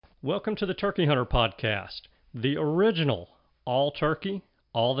Welcome to the Turkey Hunter Podcast, the original all-turkey,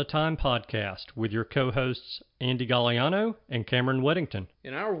 all-the-time podcast with your co-hosts Andy Galliano and Cameron Weddington.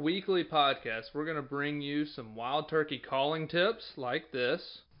 In our weekly podcast, we're going to bring you some wild turkey calling tips like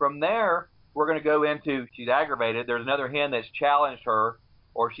this. From there, we're going to go into, she's aggravated, there's another hen that's challenged her,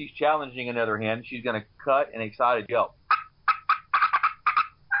 or she's challenging another hen. She's going to cut an excited yelp.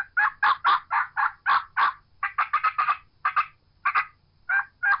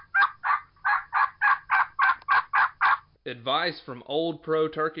 Advice from old pro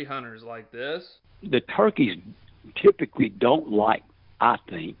turkey hunters like this. The turkeys typically don't like, I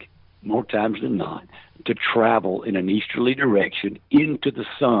think, more times than not, to travel in an easterly direction into the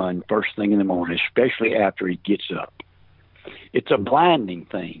sun first thing in the morning, especially after he gets up. It's a blinding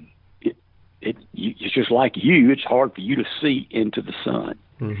thing. It's just like you. It's hard for you to see into the sun.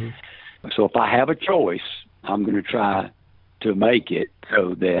 Mm-hmm. So if I have a choice, I'm going to try to make it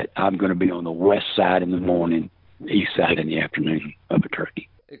so that I'm going to be on the west side in the morning, east side in the afternoon of a turkey.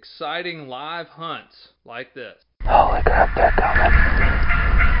 Exciting live hunts like this. Holy crap, that coming.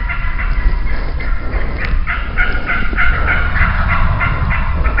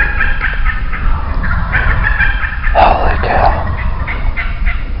 Holy cow.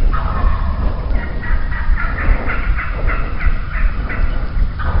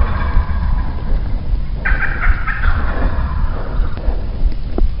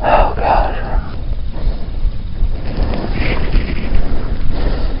 Oh, God.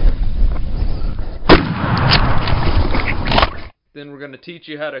 Then we're going to teach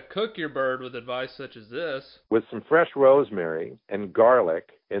you how to cook your bird with advice such as this. With some fresh rosemary and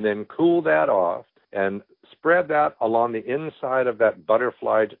garlic, and then cool that off and spread that along the inside of that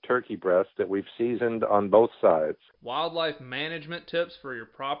butterflied turkey breast that we've seasoned on both sides. Wildlife management tips for your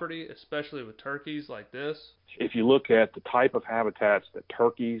property, especially with turkeys like this. If you look at the type of habitats that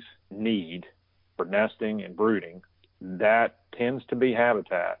turkeys need for nesting and brooding, that tends to be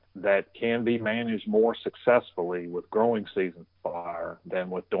habitat that can be managed more successfully with growing season fire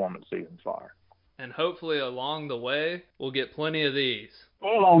than with dormant season fire. And hopefully along the way, we'll get plenty of these.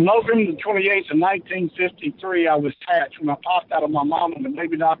 Well, on November the 28th of 1953, I was attached. When I popped out of my mom and the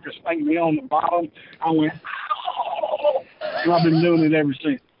baby doctor spanked me on the bottom, I went, oh! And I've been doing it ever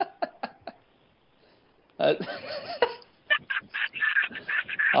since. I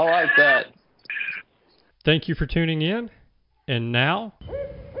like that. Thank you for tuning in. And now,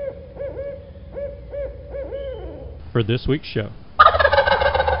 for this week's show.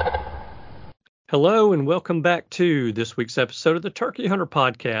 Hello and welcome back to this week's episode of the Turkey Hunter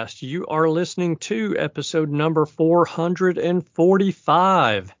Podcast. You are listening to episode number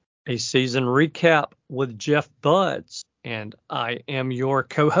 445, a season recap with Jeff Budz. And I am your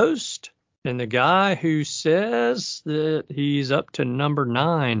co-host and the guy who says that he's up to number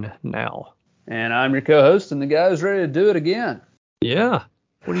 9 now. And I'm your co-host and the guy who's ready to do it again. Yeah.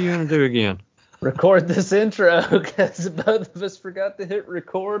 What are you going to do again? Record this intro because both of us forgot to hit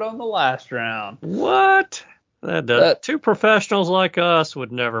record on the last round. What? That does. Two professionals like us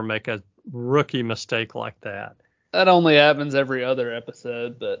would never make a rookie mistake like that. That only happens every other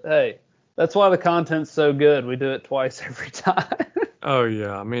episode, but hey, that's why the content's so good. We do it twice every time. Oh,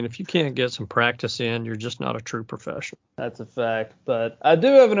 yeah. I mean, if you can't get some practice in, you're just not a true professional. That's a fact. But I do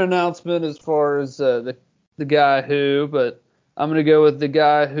have an announcement as far as the guy who, but I'm going to go with the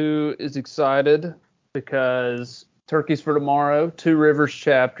guy who is excited because Turkeys for Tomorrow, Two Rivers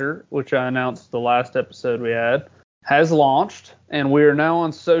chapter, which I announced the last episode we had, has launched, and we are now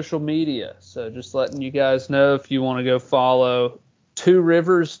on social media. So just letting you guys know if you want to go follow Two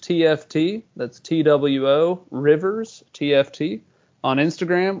Rivers TFT, that's TWO Rivers TFT, on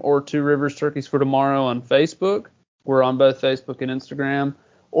Instagram, or Two Rivers Turkeys for Tomorrow on Facebook. We're on both Facebook and Instagram.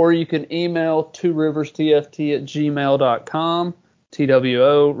 Or you can email tworiverstft@gmail.com,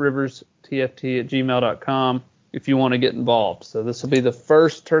 tworiverstft@gmail.com, if you want to get involved. So this will be the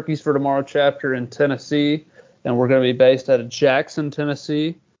first Turkeys for Tomorrow chapter in Tennessee, and we're going to be based out of Jackson,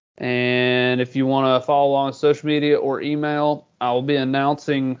 Tennessee. And if you want to follow along on social media or email, I will be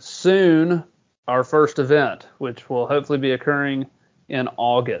announcing soon our first event, which will hopefully be occurring in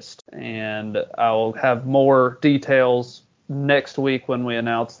August. And I will have more details next week when we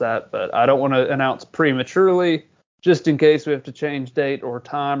announce that, but I don't want to announce prematurely just in case we have to change date or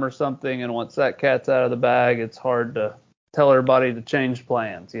time or something. And once that cat's out of the bag, it's hard to tell everybody to change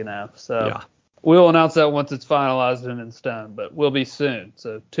plans, you know. So yeah. We'll announce that once it's finalized and in stone, but we'll be soon.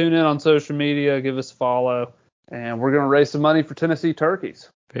 So tune in on social media, give us a follow, and we're going to raise some money for Tennessee turkeys.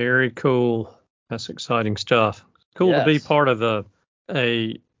 Very cool. That's exciting stuff. Cool to be part of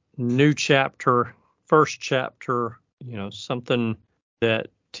a new chapter, first chapter, you know, something that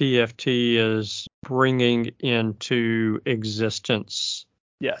TFT is bringing into existence.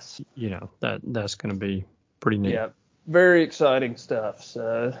 Yes. That's going to be pretty neat. Yeah, very exciting stuff.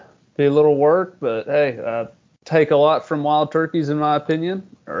 So be a little work, but hey, take a lot from wild turkeys, in my opinion,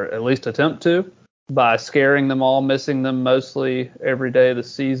 or at least attempt to, by scaring them all, missing them mostly every day of the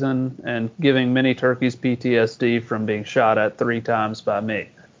season, and giving many turkeys PTSD from being shot at 3 times by me.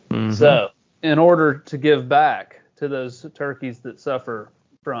 Mm-hmm. So in order to give back to those turkeys that suffer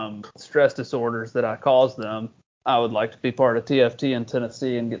from stress disorders that I caused them, I would like to be part of TFT in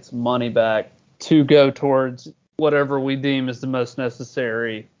Tennessee and get some money back to go towards whatever we deem is the most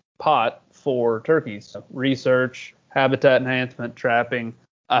necessary pot for turkeys. Research, habitat enhancement, trapping.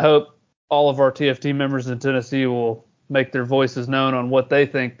 I hope all of our TFT members in Tennessee will make their voices known on what they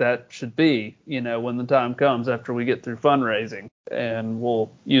think that should be, when the time comes after we get through fundraising, and we'll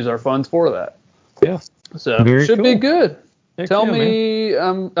use our funds for that. Yeah. So Very should cool. be good. Heck Tell yeah, me,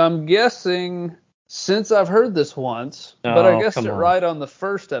 I'm guessing, since I've heard this once, but I guessed it right on the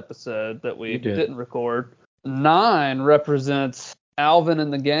first episode that we didn't record. 9 represents Alvin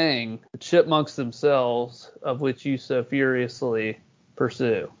and the gang, the chipmunks themselves, of which you so furiously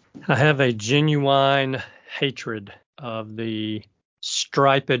pursue. I have a genuine hatred of the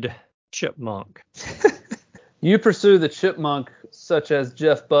striped chipmunk. You pursue the chipmunk such as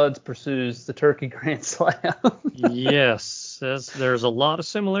Jeff Budz pursues the turkey grand slam. Yes, there's a lot of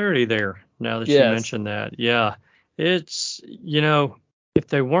similarity there now that you mentioned that. Yeah, it's, if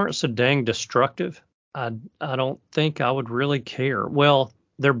they weren't so dang destructive, I don't think I would really care. Well,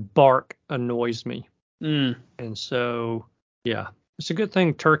 their bark annoys me. And so, yeah, it's a good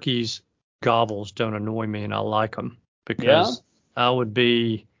thing turkeys' gobbles don't annoy me, and I like them, because I would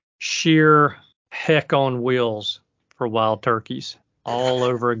be sheer heck on wheels for wild turkeys all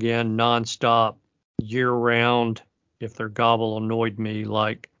over again, nonstop, year round, if their gobble annoyed me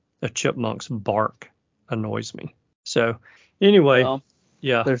like a chipmunk's bark annoys me. So anyway,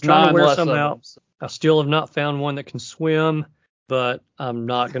 there's trying 9 to wear less some of out. them. I still have not found one that can swim, but I'm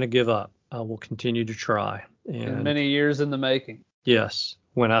not going to give up. I will continue to try. And many years in the making. Yes,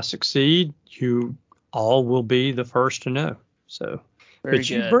 when I succeed, you all will be the first to know. So, Very but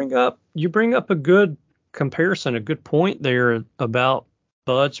good. you bring up a good comparison, a good point there about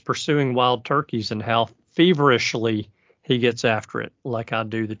Bud's pursuing wild turkeys and how feverishly he gets after it, like I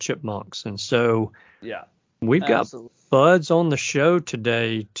do the chipmunks. And so, we've got Bud's on the show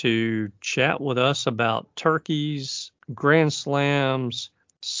today to chat with us about turkeys, grand slams,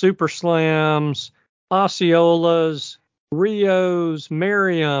 super slams, Osceolas, Rios,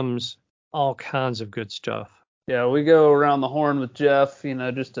 Merriams, all kinds of good stuff. Yeah, we go around the horn with Jeff,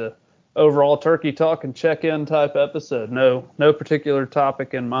 just a overall turkey talk and check-in type episode. No particular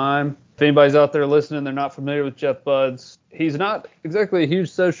topic in mind. If anybody's out there listening, they're not familiar with Jeff Budz. He's not exactly a huge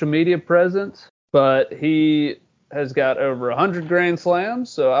social media presence, but he has got over 100 grand slams,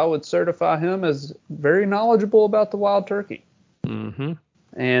 so I would certify him as very knowledgeable about the wild turkey. Mm-hmm.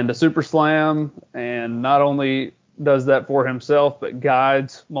 And a super slam, and not only does that for himself, but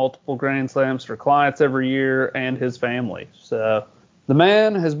guides multiple grand slams for clients every year and his family. So the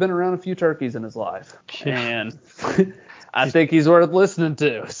man has been around a few turkeys in his life, and I think he's worth listening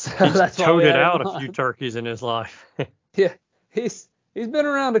to. So he's toted out a few turkeys in his life. Yeah, he's been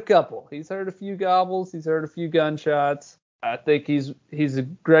around a couple. He's heard a few gobbles. He's heard a few gunshots. I think he's a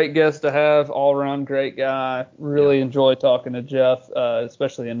great guest to have, all-around great guy. Really enjoy talking to Jeff,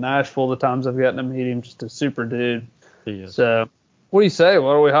 especially in Nashville, the times I've gotten to meet him. Just a super dude. He is. So what do you say?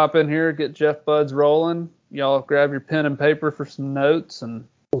 Why don't we hop in here, get Jeff Budz rolling? Y'all grab your pen and paper for some notes, and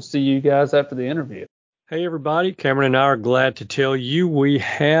we'll see you guys after the interview. Hey, everybody. Cameron and I are glad to tell you we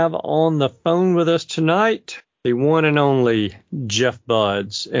have on the phone with us tonight the one and only Jeff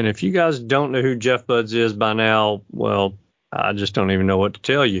Budz. And if you guys don't know who Jeff Budz is by now, well, I just don't even know what to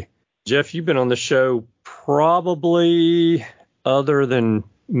tell you. Jeff, you've been on the show probably, other than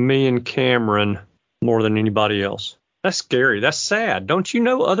me and Cameron, more than anybody else. That's scary. That's sad. Don't you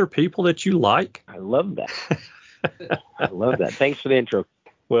know other people that you like? I love that. I love that. Thanks for the intro.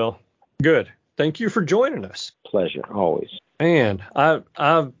 Well, good. Thank you for joining us. Pleasure, always. Man, I've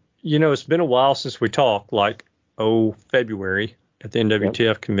it's been a while since we talked, like, February at the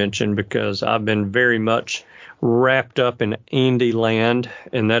NWTF convention, because I've been very much wrapped up in Andy land,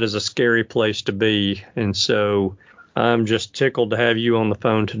 and that is a scary place to be. And so I'm just tickled to have you on the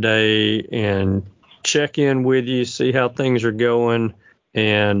phone today and check in with you, see how things are going,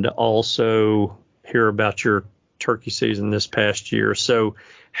 and also hear about your turkey season this past year. So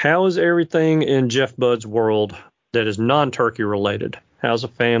how is everything in Jeff Bud's world that is non-turkey related? How's the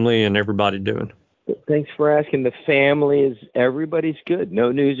family and everybody doing? Thanks for asking. The family everybody's good.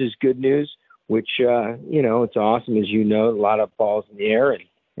 No news is good news, which, it's awesome. As you know, a lot of balls in the air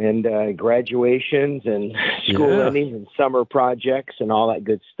and graduations and school endings and summer projects and all that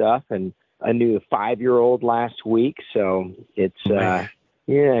good stuff. And a new 5-year-old last week. So it's,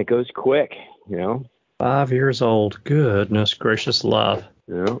 it goes quick, 5 years old. Goodness gracious love.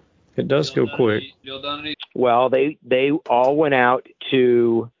 Yeah. It does go quick. Well, they all went out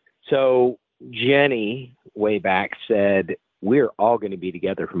so Jenny way back said, we're all going to be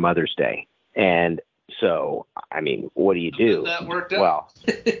together for Mother's Day. And so, I mean, what do you do? That worked out. Well,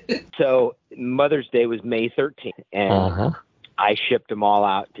 so Mother's Day was May 13th, and I shipped them all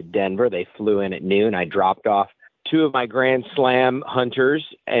out to Denver. They flew in at noon. I dropped off 2 of my Grand Slam hunters.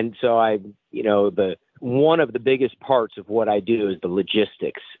 And so one of the biggest parts of what I do is the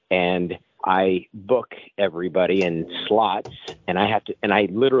logistics, and I book everybody in slots, and I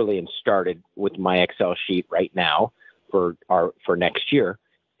literally am started with my Excel sheet right now for next year.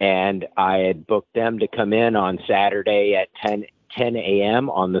 And I had booked them to come in on Saturday at 10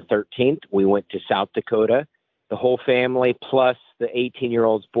 a.m. on the 13th. We went to South Dakota, the whole family, plus the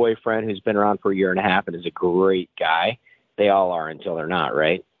 18-year-old's boyfriend, who's been around for a year and a half and is a great guy. They all are until they're not,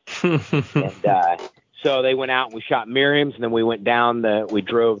 right? And so they went out and we shot Miriam's, and then we went down we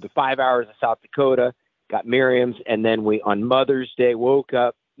drove the 5 hours of South Dakota, got Miriam's, and then we, on Mother's Day, woke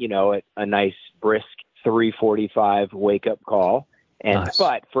up, at a nice brisk 3:45 wake up call. And, nice.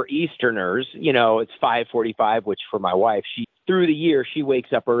 But for Easterners, it's 5:45, which for my wife, through the year, she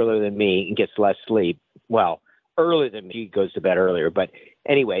wakes up earlier than me and gets less sleep. Well, earlier than me, she goes to bed earlier. But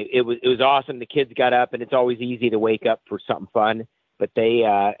anyway, it was awesome. The kids got up, and it's always easy to wake up for something fun. But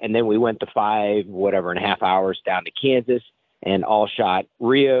and then we went the 5.5 hours down to Kansas and all shot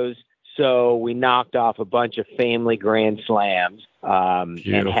Rios. So we knocked off a bunch of family Grand Slams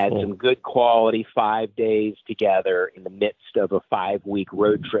and had some good quality 5 days together in the midst of a 5-week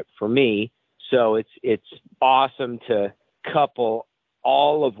road trip for me. So it's awesome to couple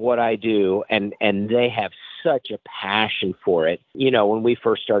all of what I do, and they have such a passion for it. When we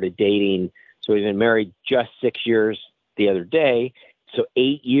first started dating, so we've been married just 6 years the other day. So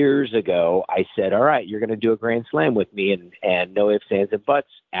 8 years ago, I said, all right, you're going to do a Grand Slam with me, and no ifs, ands, and buts.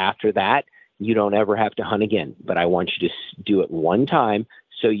 After that, you don't ever have to hunt again. But I want you to do it one time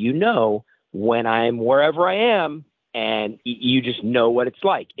so when I'm wherever I am, and you just know what it's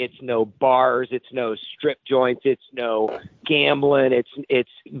like. It's no bars. It's no strip joints. It's no gambling.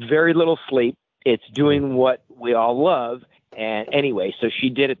 It's very little sleep. It's doing what we all love. And anyway, so she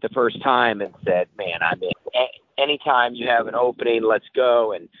did it the first time and said, man, I'm in. Anytime you have an opening, let's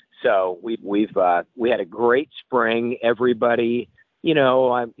go. And so we had a great spring. Everybody,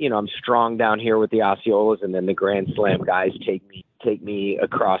 I'm strong down here with the Osceolas, and then the Grand Slam guys take me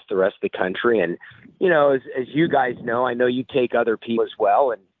across the rest of the country. And, as you guys know, I know you take other people as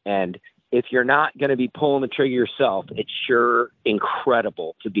well. And if you're not going to be pulling the trigger yourself, it's sure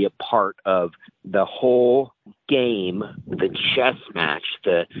incredible to be a part of the whole game, the chess match,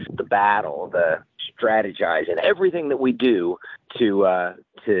 the battle, the strategize, and everything that we do to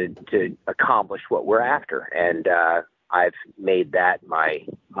accomplish what we're after. And I've made that my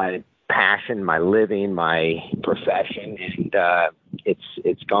passion, my living, my profession, and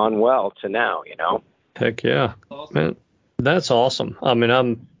it's gone well to now. Heck yeah, man, that's awesome. I mean,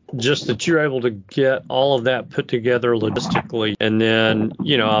 I'm just that you're able to get all of that put together logistically, and then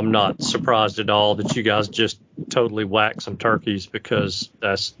I'm not surprised at all that you guys just totally whack some turkeys, because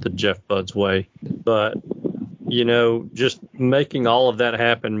that's the Jeff Budz way. But just making all of that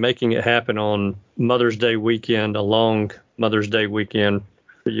happen, making it happen on Mother's Day weekend, a long Mother's Day weekend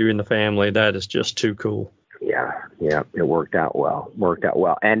for you and the family, that is just too cool. Yeah, it worked out well.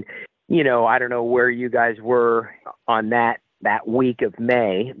 And I don't know where you guys were on that week of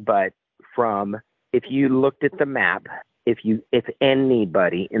May, but if you looked at the map, if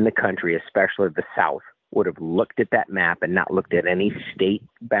anybody in the country, especially the South, would have looked at that map and not looked at any state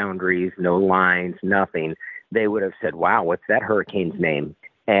boundaries, no lines, nothing, they would have said, wow, what's that hurricane's name?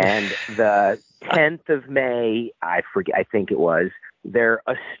 And the 10th of May, I think it was,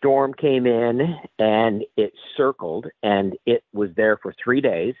 a storm came in and it circled, and it was there for 3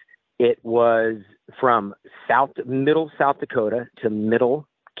 days. It was from middle South Dakota to middle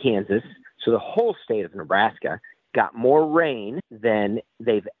Kansas. So the whole state of Nebraska got more rain than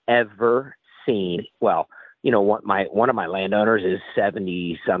they've ever seen. Well, one of my landowners is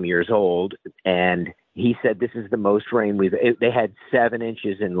 70 some years old, and he said this is the most rain they had 7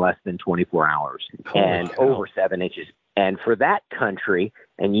 inches in less than 24 hours, and over 7 inches. And for that country,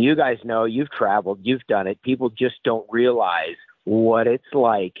 and you guys know, you've traveled, you've done it, people just don't realize what it's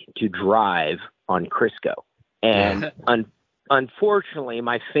like to drive on Crisco. And unfortunately,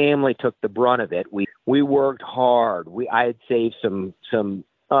 my family took the brunt of it. We worked hard. I had saved some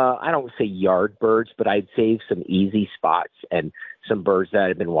I don't say yard birds, but I'd saved some easy spots and some birds that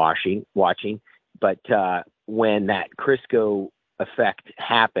I'd been watching. But when that Crisco effect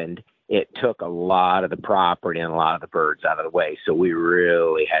happened, it took a lot of the property and a lot of the birds out of the way. So we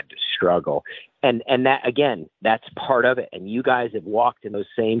really had to struggle. And that, again, that's part of it. And you guys have walked in those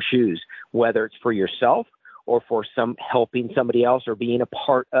same shoes, whether it's for yourself or for helping somebody else or being a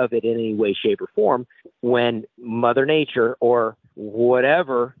part of it in any way, shape, or form. When Mother Nature or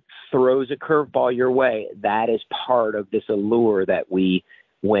whatever throws a curveball your way, that is part of this allure that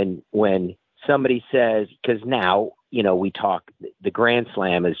when somebody says, because now, we talk, the Grand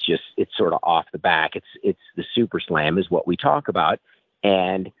Slam is just, it's sort of off the back. It's the Super Slam is what we talk about.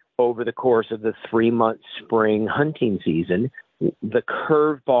 And over the course of the 3-month spring hunting season, the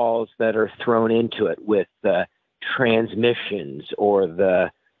curveballs that are thrown into it with the transmissions or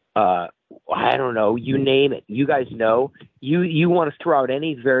the, I don't know, you name it. You guys know, you want to throw out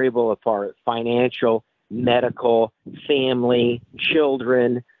any variable as far as financial, medical, family,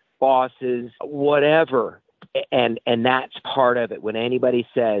 children, bosses, whatever. And that's part of it. When anybody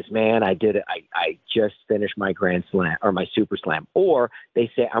says, man, I did it. I just finished my Grand Slam or my Super Slam, or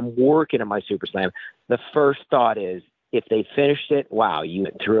they say I'm working on my Super Slam. The first thought is, if they finished it, wow, you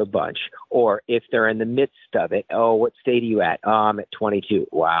went through a bunch. Or if they're in the midst of it, oh, what state are you at? Oh, I'm at 22.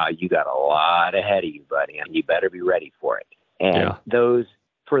 Wow, you got a lot ahead of you, buddy, and you better be ready for it. And those,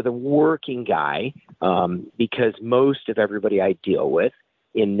 for the working guy, because most of everybody I deal with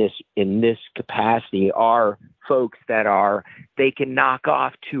in this capacity are folks that they can knock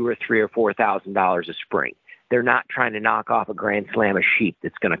off $2,000 or $3,000 or $4,000 a spring. They're not trying to knock off a Grand Slam of sheep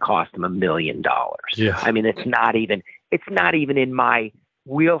that's going to cost them $1 million. Yeah. I mean, it's not even in my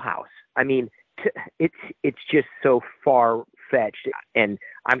wheelhouse. I mean, it's just so far fetched, and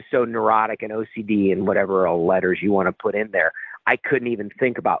I'm so neurotic and OCD and whatever all letters you want to put in there. I couldn't even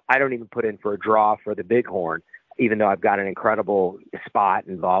think about. I don't even put in for a draw for the bighorn, even though I've got an incredible spot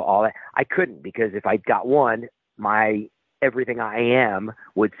and all that. I couldn't, because if I got one, everything I am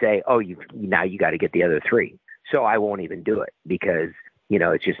would say, oh, now you got to get the other 3. So I won't even do it, because,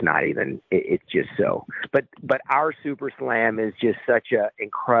 it's just not even, it's just so. But our Super Slam is just such a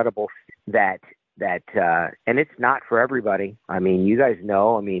incredible that, and it's not for everybody. I mean, you guys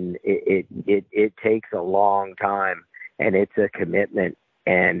know, I mean, it takes a long time, and it's a commitment,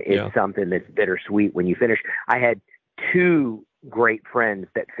 and it's something that's bittersweet when you finish. I had 2 great friends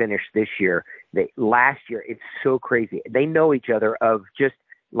that finished this year. Last year, it's so crazy. They know each other, of just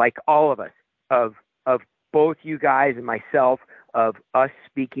like all of us, of both you guys and myself, of us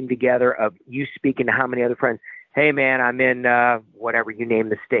speaking together, of you speaking to how many other friends. Hey man, I'm in whatever you name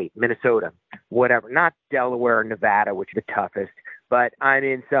the state, Minnesota, whatever, not Delaware or Nevada, which is the toughest, but I'm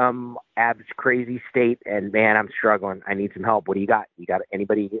in some crazy state, and man, I'm struggling. I need some help. What do you got? You got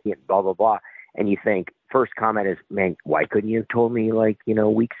anybody? Blah, blah, blah. And you think, first comment is, man, why couldn't you have told me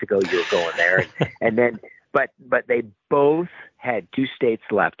weeks ago you were going there? And then, but they both had 2 states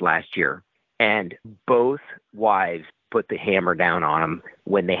left last year, and both wives put the hammer down on them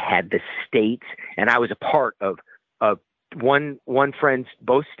when they had the states. And I was a part of one friend's,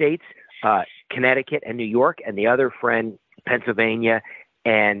 both states, Connecticut and New York, and the other friend, Pennsylvania,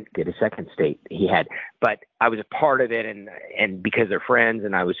 and did a second state he had. But I was a part of it, and because they're friends,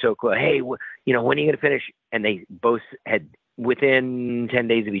 and I was so close. Hey, when are you going to finish? And they both had, within 10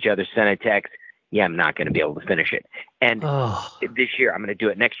 days of each other, sent a text, yeah, I'm not going to be able to finish it. And this year, I'm going to do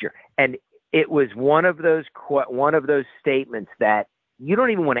it next year. And it was one of those statements that you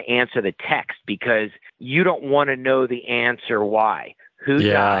don't even want to answer the text, because you don't want to know the answer why. Who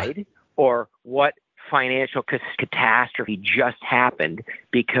died, or what financial catastrophe just happened,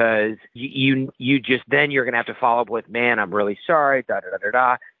 because you just, then you're going to have to follow up with, man, I'm really sorry, da, da, da, da,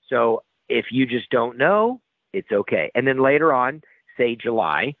 da. So if you just don't know, it's okay. And then later on, say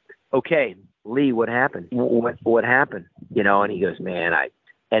July, okay, Lee, what happened? What happened? And he goes, man,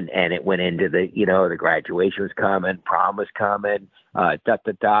 and it went into the graduation was coming, prom was coming, da,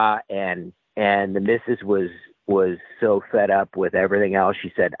 da, da. And the missus was so fed up with everything else.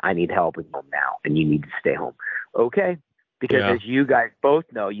 She said, I need help at home now, and you need to stay home. Okay. Because as you guys both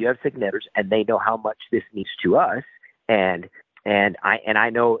know, you have signators, and they know how much this means to us. And I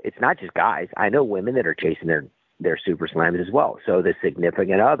know it's not just guys. I know women that are chasing their Super Slams as well. So the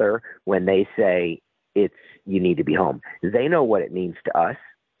significant other, when they say you need to be home, they know what it means to us.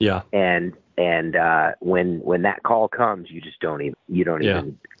 Yeah. And when that call comes, you just don't even, you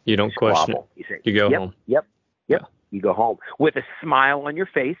don't question it. You go home. Yep. You go home with a smile on your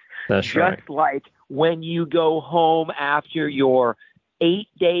face. That's just right. like when you go home after your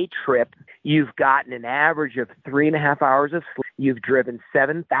 8-day trip, you've gotten an average of 3.5 hours of sleep. You've driven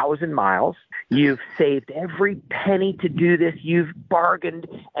 7,000 miles. You've saved every penny to do this. You've bargained,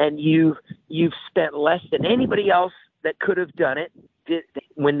 and you've spent less than anybody else that could have done it.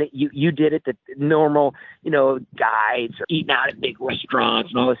 When you did it, the normal, guides or eating out at big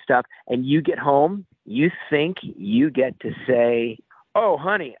restaurants and all this stuff, and you get home, you think you get to say, "Oh,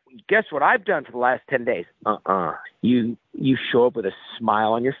 honey, guess what I've done for the last 10 days?" You show up with a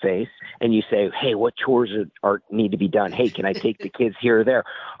smile on your face and you say, "Hey, what chores need to be done? Hey, can I take the kids here or there?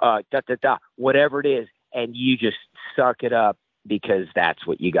 Whatever it is." And you just suck it up because that's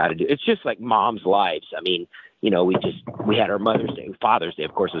what you got to do. It's just like moms' lives. I mean, we had our Mother's Day, Father's Day,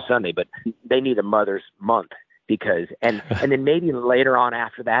 of course, was Sunday, but they need a Mother's Month because, and then maybe later on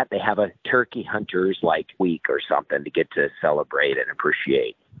after that, they have a turkey hunters week or something to get to celebrate and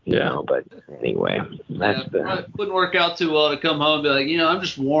appreciate, you know, but anyway, it wouldn't work out too well to come home and be like, I'm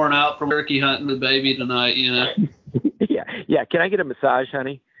just worn out from turkey hunting the baby tonight, Yeah. Can I get a massage,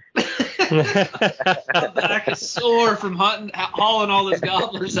 honey? My back is sore from hauling all those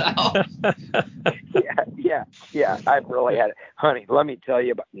gobblers out. Yeah. I've really had it. Honey, let me tell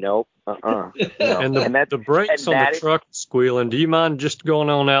you about, nope. No. And the brakes on the truck squealing. Do you mind just going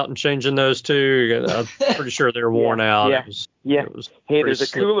on out and changing those too? I'm pretty sure they're worn out. Yeah. Hey, there's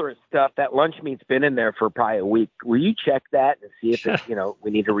a cooler and stuff. That lunch meat's been in there for probably a week. Will you check that and see if it,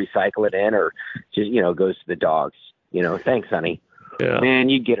 we need to recycle it in or just, goes to the dogs? Thanks, honey. Yeah. Man,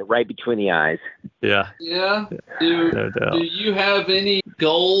 you get it right between the eyes. Yeah. Yeah. No doubt. Do you have any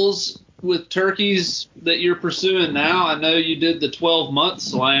goals with turkeys that you're pursuing now? I know you did the 12-month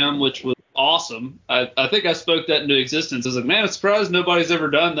slam, which was awesome. I think I spoke that into existence. I was like, man, I'm surprised nobody's ever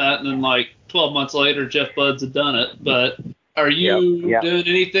done that. And then 12 months later, Jeff Budz had done it. But are you doing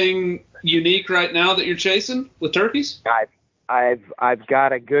anything unique right now that you're chasing with turkeys? I've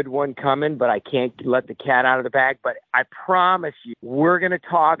got a good one coming, but I can't let the cat out of the bag. But I promise you, we're going to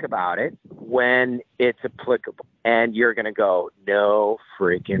talk about it when it's applicable. And you're going to go, no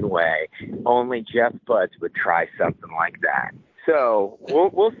freaking way. Only Jeff Budz would try something like that. So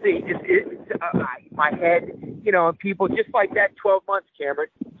we'll see. My head, and people just like that 12 months, Cameron.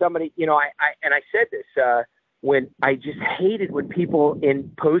 Somebody, I said this when I just hated when people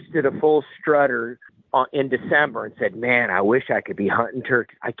posted a full strutter in December and said, man, I wish I could be hunting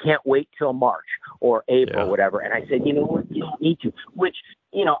turkeys. I can't wait till March or April, whatever. And I said, you know what? You don't need to, which,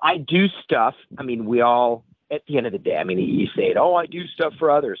 I do stuff. I mean, we all, at the end of the day, I mean, you say it, I do stuff for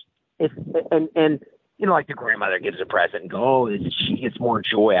others. And like the grandmother gives a present and go, she gets more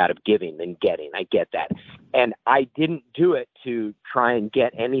joy out of giving than getting. I get that. And I didn't do it to try and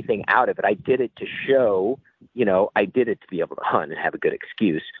get anything out of it. I did it to show, I did it to be able to hunt and have a good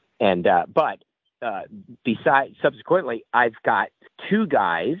excuse. And, besides, subsequently, I've got 2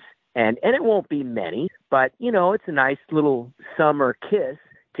 guys, and it won't be many, but, it's a nice little summer kiss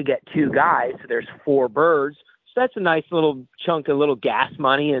to get 2 guys. So there's 4 birds. So that's a nice little chunk of little gas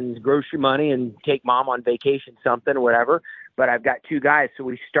money and grocery money and take mom on vacation, something or whatever. But I've got 2 guys. So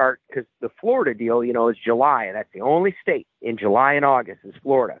we start, because the Florida deal, is July, and that's the only state in July and August is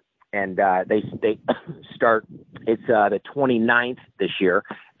Florida. And they start, it's the 29th this year,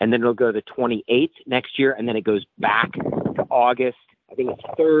 and then it'll go the 28th next year, and then it goes back to August. I think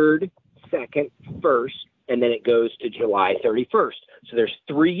it's 3rd, 2nd, 1st, and then it goes to July 31st. So there's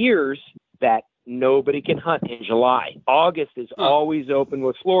 3 years that nobody can hunt in July. August is always open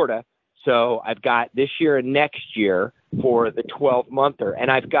with Florida. So I've got this year and next year for the 12-monther,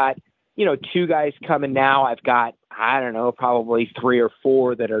 and I've got 2 guys coming now. I've got, I don't know, probably 3 or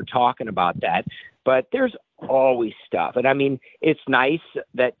 4 that are talking about that. But there's always stuff. And I mean, it's nice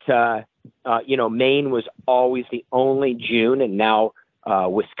that, Maine was always the only June, and now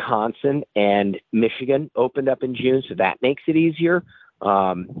Wisconsin and Michigan opened up in June. So that makes it easier.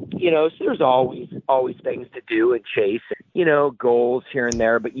 So there's always things to do and chase, goals here and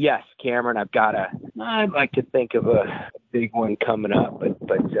there. But yes, Cameron, I'd like to think of a big one coming up,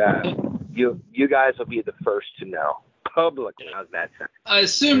 but you guys will be the first to know publicly. How's that sound? I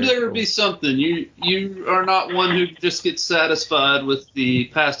assumed there would be something. You are not one who just gets satisfied with the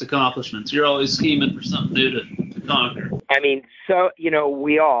past accomplishments. You're always scheming for something new to conquer. I mean, so,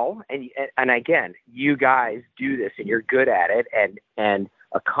 we all, and again, you guys do this and you're good at it and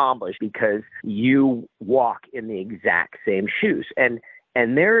accomplish because you walk in the exact same shoes. And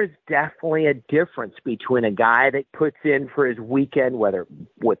there is definitely a difference between a guy that puts in for his weekend, whether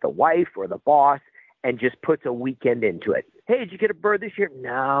with the wife or the boss, and just puts a weekend into it. Hey, did you get a bird this year?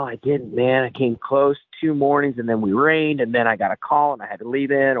 No, I didn't, man. I came close 2 mornings, and then we rained, and then I got a call, and I had to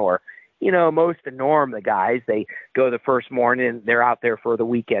leave in. Or, most of the norm, the guys, they go the first morning, they're out there for the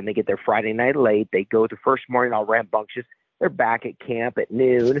weekend. They get there Friday night late. They go the first morning, all rambunctious. They're back at camp at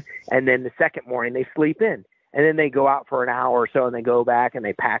noon, and then the second morning they sleep in. And then they go out for an hour or so, and they go back, and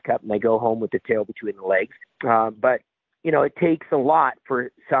they pack up, and they go home with the tail between the legs. But, it takes a lot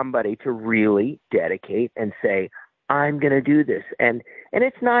for somebody to really dedicate and say, I'm going to do this. And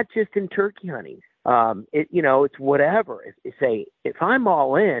it's not just in turkey hunting. It's whatever. Say, if I'm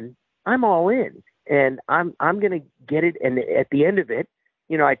all in, I'm all in, and I'm going to get it. And at the end of it,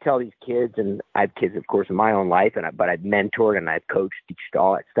 I tell these kids, and I have kids, of course, in my own life, but I've mentored and I've coached, teached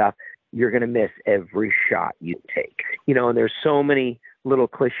all that stuff. You're going to miss every shot you take, and there's so many little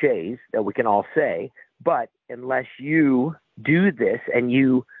cliches that we can all say, but unless you do this and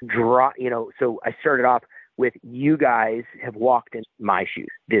you draw, so I started off with, you guys have walked in my shoes,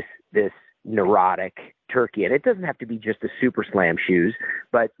 this neurotic turkey. And it doesn't have to be just the Super Slam shoes,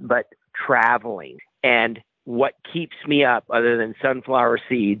 but traveling. And what keeps me up, other than sunflower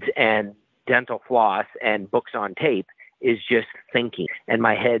seeds and dental floss and books on tape, is just thinking. And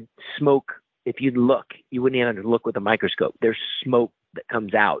my head smoke, if you'd look, you wouldn't even have to look with a microscope. There's smoke that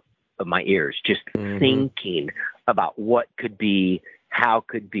comes out of my ears, just thinking about what could be, how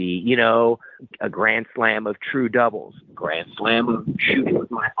could be, a grand slam of true doubles, grand slam of shooting with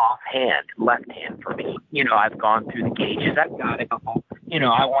my offhand, left hand for me. I've gone through the gauges. I've got it. I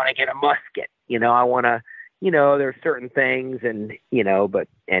want to get a musket. I want to, there's certain things, and, but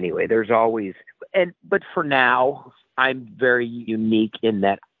anyway, there's always, but for now, I'm very unique in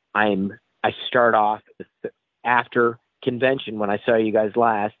that I start off after convention. When I saw you guys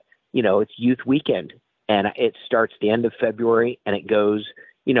last, it's youth weekend, and it starts the end of February, and it goes,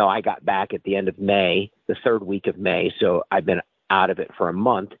 I got back at the end of May, the third week of May. So I've been out of it for a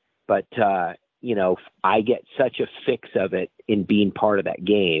month, but, I get such a fix of it in being part of that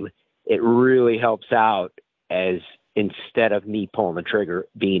game. It really helps out, as instead of me pulling the trigger,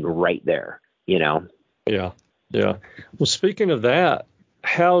 being right there, Yeah. Yeah. Well, speaking of that,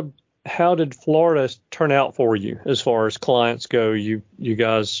 how did Florida turn out for you as far as clients go? You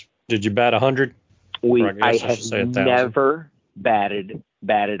guys, did you bat 100? I have never batted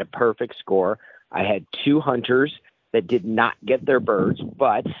a perfect score. I had 2 hunters that did not get their birds,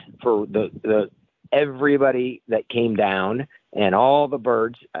 but for the everybody that came down and all the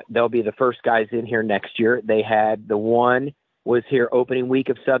birds, they'll be the first guys in here next year. They had, the one was here opening week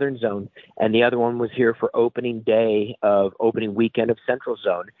of Southern Zone, and the other one was here for opening day of opening weekend of Central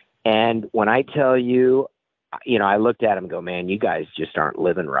Zone. And when I tell you, I looked at them and go, man, you guys just aren't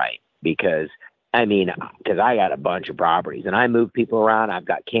living right, because I got a bunch of properties and I move people around. I've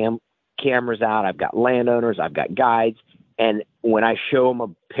got cameras out. I've got landowners. I've got guides. And when I show them a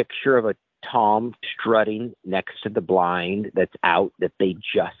picture of a tom strutting next to the blind that's out, that they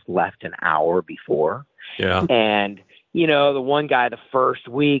just left an hour before. Yeah. And, the one guy, the first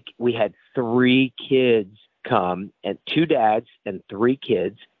week, we had 3 kids come, and 2 dads and 3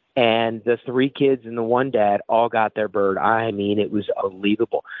 kids. And the 3 kids and the 1 dad all got their bird. It was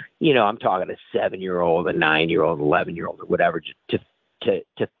unbelievable. I'm talking a 7-year-old, a 9-year-old, 11-year-old, or whatever, just to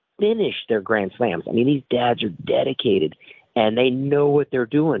finish their grand slams. These dads are dedicated, and they know what they're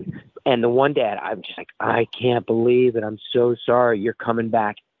doing. And the 1 dad, I'm just like, I can't believe it. I'm so sorry. You're coming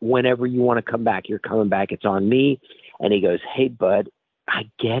back whenever you want to come back. You're coming back. It's on me. And he goes, hey, bud, I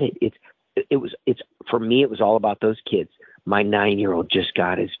get it. It's for me, it was all about those kids. My 9-year-old just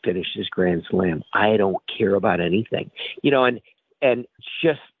finished his grand slam. I don't care about anything, and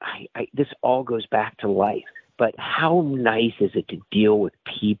just, this all goes back to life. But how nice is it to deal with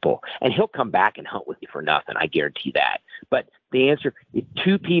people? And he'll come back and hunt with you for nothing, I guarantee that. But the answer,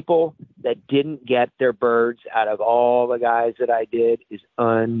 2 people that didn't get their birds out of all the guys that I did is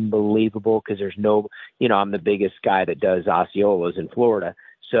unbelievable, because there's no, I'm the biggest guy that does Osceolas in Florida.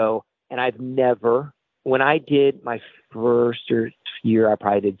 So, and I've never, when I did my first year, I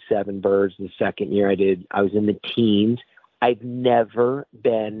probably did 7 birds. The second year I was in the teens. I've never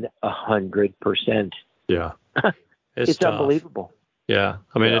been 100%. Yeah. It's unbelievable. Yeah.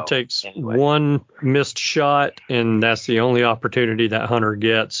 It takes one missed shot, and that's the only opportunity that hunter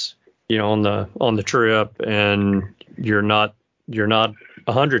gets, on the trip, and you're not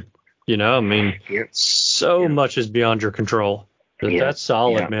 100, so much is beyond your control. But that's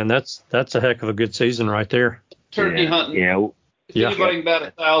solid, man. That's a heck of a good season right there. Turkey hunting. Yeah. If anybody can bat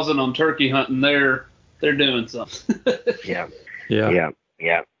 1,000 on turkey hunting, they're doing something. Yeah.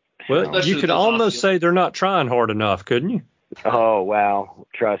 Well, you could almost say they're not trying hard enough, couldn't you? Oh, well,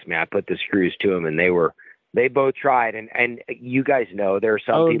 trust me, I put the screws to them, and they both tried. And you guys know there are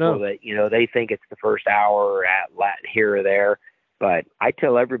some people that, they think it's the first hour at here or there. But I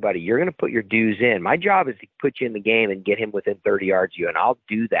tell everybody, you're going to put your dues in. My job is to put you in the game and get him within 30 yards of you, and I'll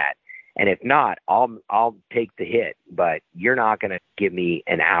do that. And if not, I'll take the hit. But you're not going to give me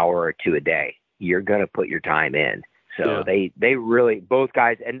an hour or two a day. You're going to put your time in. So they really, both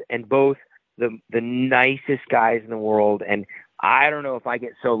guys, and both the nicest guys in the world. And I don't know if I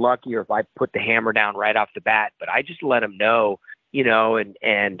get so lucky or if I put the hammer down right off the bat, but I just let them know, we're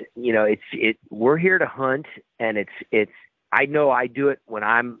here to hunt, and it's. I know I do it when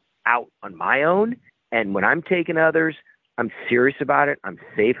I'm out on my own, and when I'm taking others, I'm serious about it. I'm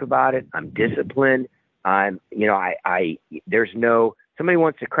safe about it. I'm disciplined. There's no, somebody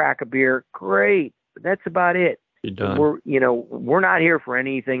wants to crack a beer. Great. But that's about it. We're not here for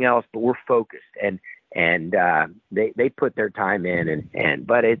anything else, but we're focused, and they put their time in,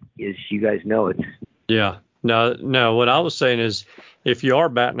 but it is, you guys know, it's. Yeah. No. What I was saying is, if you are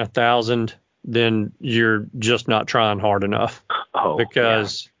batting 1,000, then you're just not trying hard enough.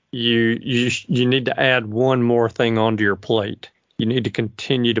 Because you need to add one more thing onto your plate. You need to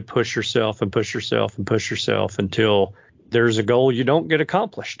continue to push yourself and push yourself and push yourself until there's a goal you don't get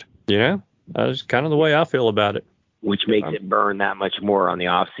accomplished. That's kind of the way I feel about it. Which makes it burn that much more on the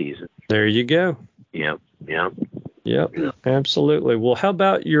off season. There you go. Yep. Absolutely. Well, how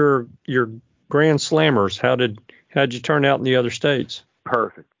about your Grand Slammers? How'd you turn out in the other states?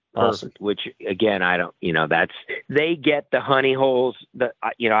 Perfect. Awesome. Which again, I don't, they get the honey holes.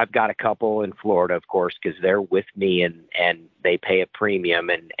 I've got a couple in Florida, of course, because they're with me and they pay a premium,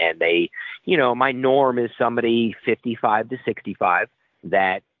 and they, my norm is somebody 55 to 65.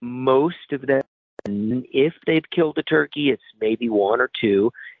 That most of them, if they've killed a turkey, it's maybe one or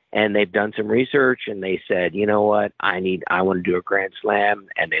two, and they've done some research and they said, you know what, I want to do a Grand Slam,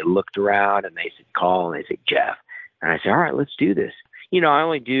 and they looked around and they said, call, and they said, Jeff, and I said, all right, let's do this. I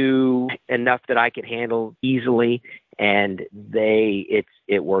only do enough that I can handle easily, and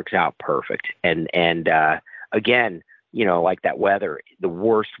it works out perfect. And again, like that weather, the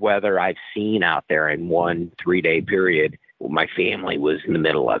worst weather I've seen out there in 1 3-day period, my family was in the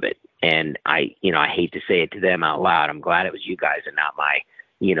middle of it. And I hate to say it to them out loud. I'm glad it was you guys and not my,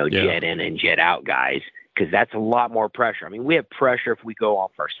 jet in and jet out guys, because that's a lot more pressure. I mean, we have pressure if we go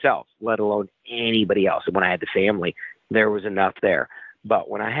off ourselves, let alone anybody else. And when I had the family, there was enough there.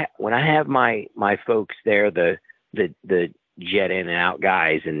 But when I have my folks there, the jet in and out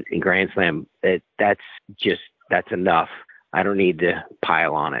guys and Grand Slam, that's enough. I don't need to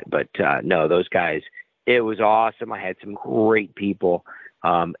pile on it. But no, those guys, it was awesome. I had some great people.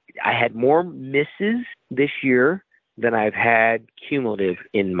 I had more misses this year than I've had cumulative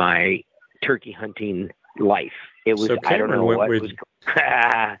in my turkey hunting life. It was, I don't know what it was.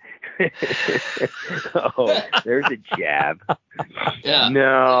 Oh, there's a jab. Yeah.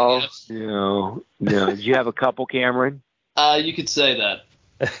 No. Did you have a couple, Cameron? You could say that.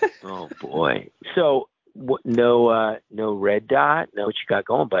 Oh boy. So no red dot. No, what you got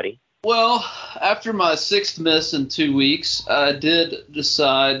going, buddy? Well, after my 6th miss in 2 weeks, I did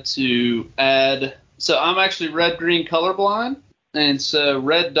decide to add. So I'm actually red-green colorblind, and so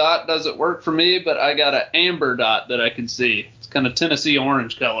red dot doesn't work for me, but I got an amber dot that I can see. It's kind of Tennessee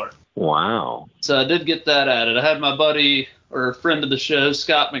orange color. Wow. So I did get that added. I had my buddy or friend of the show,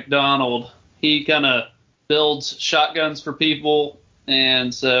 Scott McDonald. He kind of builds shotguns for people,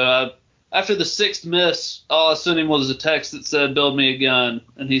 and so after the 6th miss, all I sent him was a text that said, build me a gun.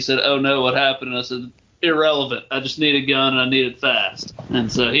 And he said, oh no, what happened? And I said, irrelevant. I just need a gun, and I need it fast. And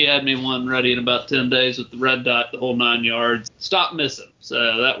so he had me one ready in about 10 days with the red dot, the whole 9 yards. Stopped missing.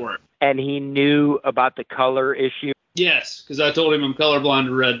 So that worked. And he knew about the color issue? Yes, because I told him I'm colorblind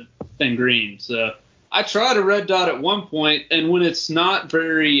to red and green. So I tried a red dot at one point, and when it's not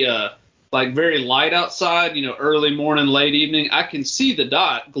very very light outside, early morning, late evening, I can see the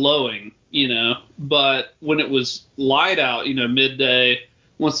dot glowing, but when it was light out, midday,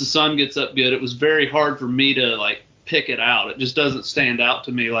 once the sun gets up good, it was very hard for me to pick it out. It just doesn't stand out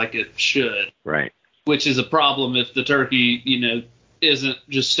to me like it should. Right. Which is a problem if the turkey, isn't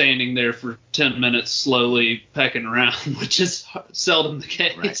just standing there for 10 minutes slowly pecking around, which is seldom the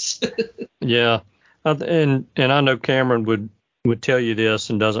case. Right. Yeah. And I know Cameron would tell you this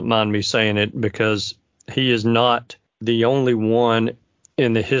and doesn't mind me saying it, because he is not the only one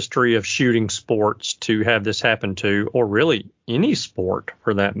in the history of shooting sports to have this happen to, or really any sport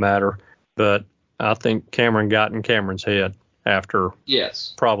for that matter. But I think Cameron got in Cameron's head after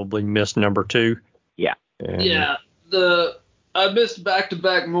probably miss number 2. Yeah. Yeah. The I missed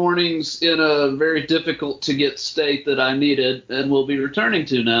back-to-back mornings in a very difficult to get state that I needed and will be returning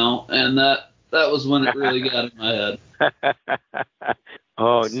to now, and that was when it really got in my head.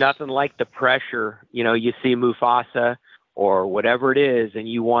 Oh, nothing like the pressure. You see Mufasa or whatever it is, and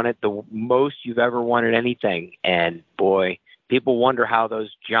you want it the most you've ever wanted anything. And boy, people wonder how those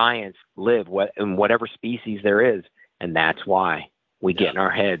giants live, in whatever species there is, and that's why we get in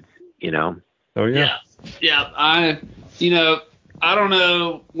our heads. Oh yeah. Yeah. I don't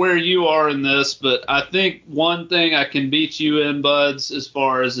know where you are in this, but I think one thing I can beat you in, Buds, as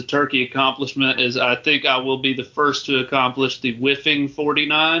far as the turkey accomplishment is I think I will be the first to accomplish the whiffing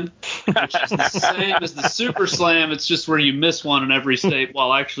 49, which is the same as the super slam. It's just where you miss one in every state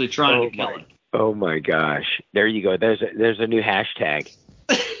while actually trying to kill it. Oh my gosh. There you go. There's a new hashtag.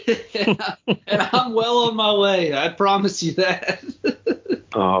 And I'm well on my way. I promise you that.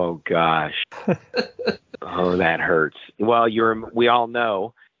 Oh gosh. Oh, that hurts. Well, we all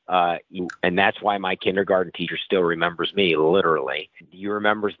know, and that's why my kindergarten teacher still remembers me, literally. You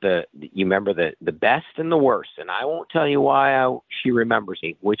remember the best and the worst, and I won't tell you why she remembers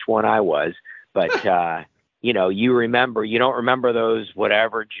me, which one I was, but you remember. You don't remember those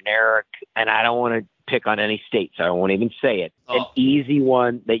whatever generic, and I don't want to pick on any state, so I won't even say it. An easy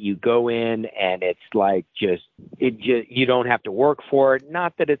one that you go in and it's like you don't have to work for it.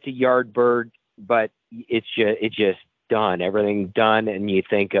 Not that it's a yard bird, but it's just done. Everything done, and you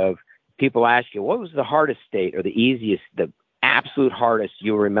think of people ask you what was the hardest state or the easiest, the absolute hardest.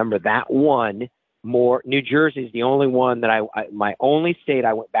 You'll remember that one more. New Jersey is the only one that my only state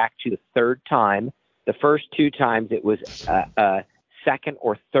I went back to the third time. The first two times it was a second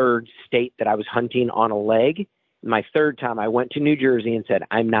or third state that I was hunting on a leg. My third time I went to New Jersey and said,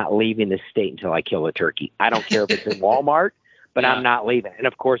 I'm not leaving this state until I kill a turkey. I don't care if it's in Walmart, but I'm not leaving. And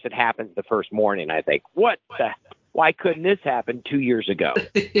of course it happens the first morning. I think, why couldn't this happen 2 years ago?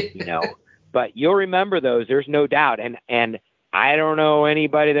 But you'll remember those. There's no doubt. And I don't know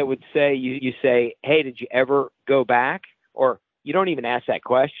anybody that would say, you say, hey, did you ever go back? Or you don't even ask that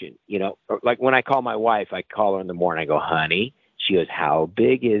question, Or like when I call my wife, I call her in the morning, I go, honey. She goes, how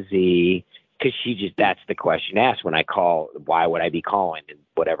big is he? Because that's the question asked when I call. Why would I be calling at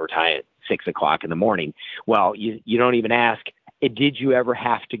whatever time at 6 o'clock in the morning? Well, you don't even ask, did you ever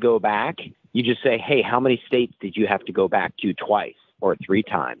have to go back? You just say, hey, how many states did you have to go back to twice or 3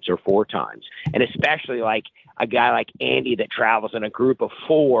 times or 4 times? And especially like a guy like Andy that travels in a group of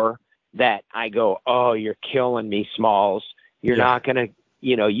 4 that I go, oh, you're killing me, Smalls. You're not going to,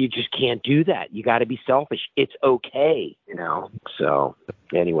 you just can't do that. You got to be selfish. It's okay, So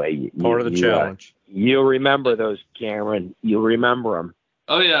anyway, part of the challenge. You'll remember those, Cameron. You'll remember them.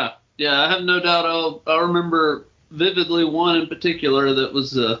 Oh yeah, I have no doubt. I'll remember vividly one in particular that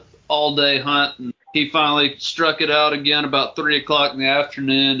was a all-day hunt, and he finally struck it out again about 3 o'clock in the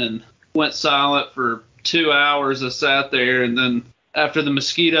afternoon and went silent for 2 hours. I sat there, and then after the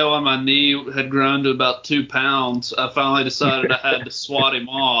mosquito on my knee had grown to about 2 pounds, I finally decided I had to swat him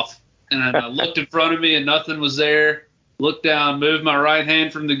off. And I looked in front of me and nothing was there. Looked down, moved my right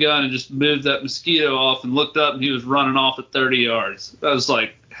hand from the gun and just moved that mosquito off, and looked up and he was running off at 30 yards. I was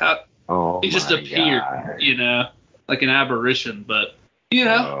like, how? He just appeared, like an apparition. But,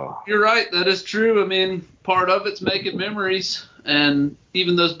 you're right. That is true. I mean, part of it's making memories, and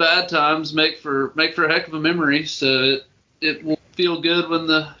even those bad times make for a heck of a memory. So it will feel good when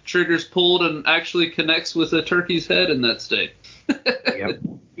the trigger's pulled and actually connects with a turkey's head in that state.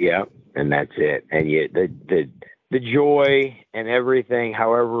 Yep, and that's it. And the joy and everything,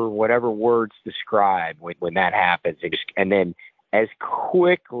 whatever words describe when that happens, and then as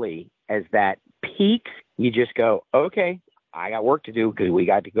quickly as that peaks, you just go, okay, I got work to do because we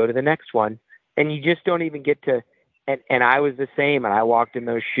got to go to the next one, and you just don't even get to. And I was the same, and I walked in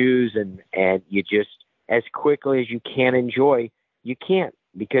those shoes, and you just, as quickly as you can enjoy, you can't,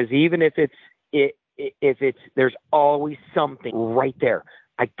 because even if there's always something right there.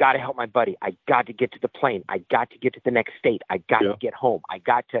 I got to help my buddy. I got to get to the plane. I got to get to the next state. I got to get home. I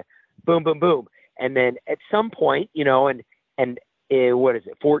got to boom, boom, boom. And then at some point, what is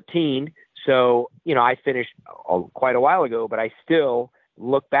it, 14. So, I finished quite a while ago, but I still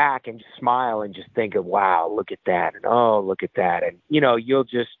look back and just smile and just think of, wow, look at that. And oh, look at that. And,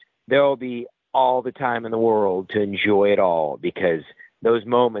 there'll be all the time in the world to enjoy it all, because those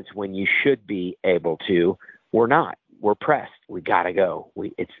moments when you should be able to, we're not. We're pressed. We got to go.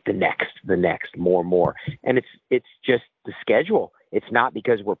 It's the next, more. And it's just the schedule. It's not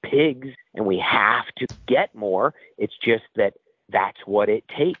because we're pigs and we have to get more. It's just that's what it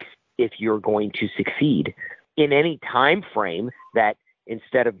takes if you're going to succeed in any time frame. That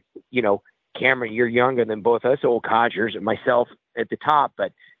instead of, Cameron, you're younger than both us old codgers and myself at the top,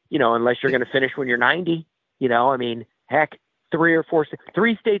 but, unless you're going to finish when you're 90, heck, 3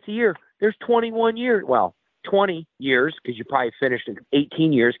 states a year, there's 21 years. Well, 20 years because you probably finished in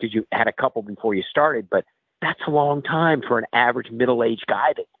 18 years because you had a couple before you started, but that's a long time for an average middle-aged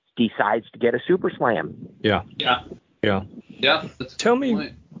guy that decides to get a Super Slam. Yeah. Tell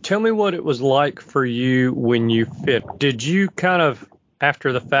me what it was like for you when you fit. Did you kind of,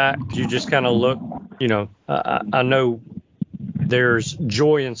 after the fact, did you just kind of look, I know there's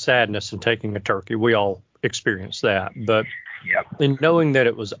joy and sadness in taking a turkey. We all experience that. But in knowing that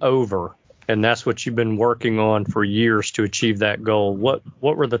it was over, and that's what you've been working on for years to achieve that goal, what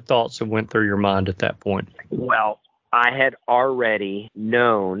were the thoughts that went through your mind at that point? Well, I had already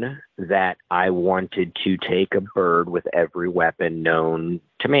known that I wanted to take a bird with every weapon known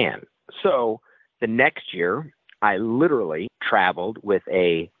to man. So the next year, I literally traveled with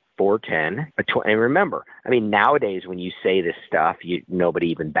a 410, and remember, nowadays when you say this stuff, nobody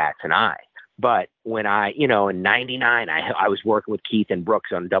even bats an eye. But when in 99, I was working with Keith and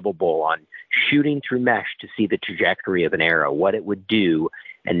Brooks on double bull on shooting through mesh to see the trajectory of an arrow, what it would do.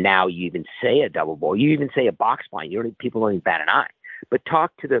 And now you even say a double bull, you even say a box blind. People don't even bat an eye. But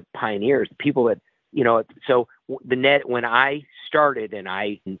talk to the pioneers, the people that, so the net, when I started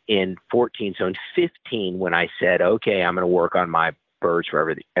in 14, so in 15, when I said, okay, I'm going to work on my birds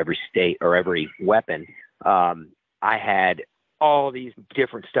for every state or every weapon, I had all these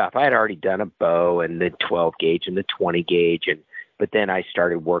different stuff. I had already done a bow and the 12 gauge and the 20 gauge. But then I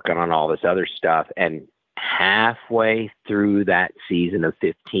started working on all this other stuff. And halfway through that season of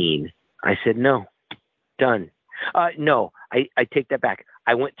 15, I said, no, done. No, I take that back.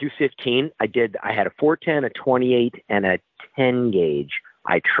 I went through 15. I had a 410, a 28, and a 10 gauge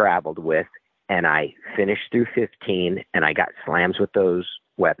I traveled with, and I finished through 15, and I got slams with those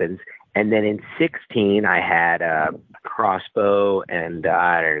weapons. And then in 16, I had a crossbow and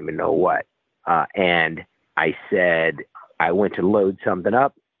I don't even know what. And I said, I went to load something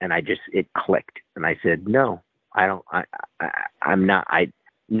up, and it clicked. And I said, no, I'm not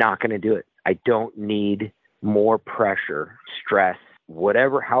going to do it. I don't need more pressure, stress,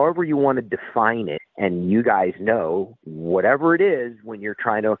 however you want to define it. And you guys know whatever it is when you're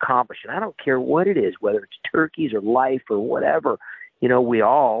trying to accomplish it. I don't care what it is, whether it's turkeys or life or whatever. We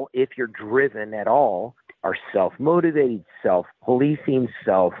all, if you're driven at all, are self-motivated, self-policing,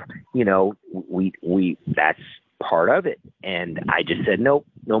 that's part of it. And I just said, nope,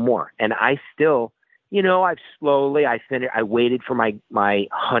 no more. And I still, I waited for my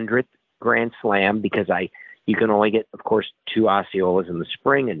 100th Grand Slam because you can only get, of course, 2 Osceolas in the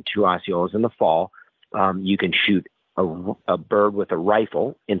spring and 2 Osceolas in the fall. You can shoot a bird with a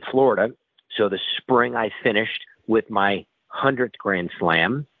rifle in Florida. So the spring I finished with my 100th Grand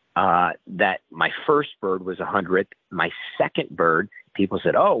Slam. That my first bird was 100th. My second bird, people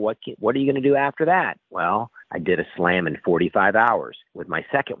said, oh, what are you going to do after that? Well, I did a slam in 45 hours with my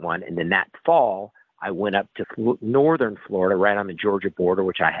second one. And then that fall, I went up to northern Florida, right on the Georgia border,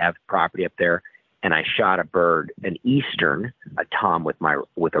 which I have property up there. And I shot a bird, an Eastern, a tom with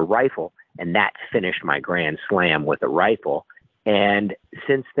a rifle. And that finished my Grand Slam with a rifle. And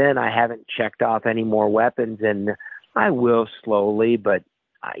since then, I haven't checked off any more weapons, and I will slowly, but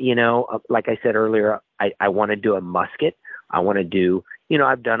like I said earlier, I want to do a musket. I want to do,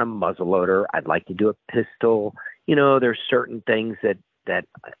 I've done a muzzleloader. I'd like to do a pistol. There's certain things that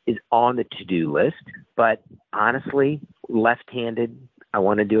is on the to-do list, but honestly, left-handed, I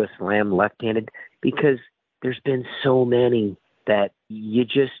want to do a slam left-handed because there's been so many that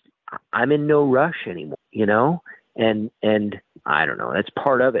I'm in no rush anymore, and I don't know, that's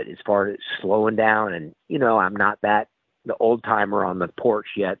part of it as far as slowing down. And, I'm not the old timer on the porch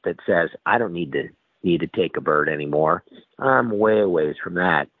yet that says, I don't need to take a bird anymore. I'm way a ways from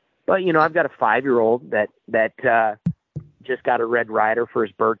that. But, I've got a 5-year-old that just got a Red Ryder for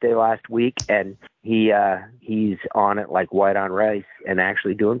his birthday last week, and he's on it like white on rice and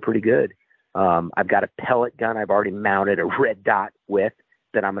actually doing pretty good. I've got a pellet gun I've already mounted a red dot with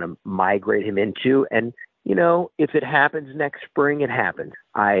that I'm going to migrate him into. And, if it happens next spring, it happens.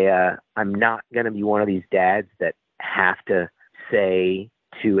 I'm not going to be one of these dads that have to say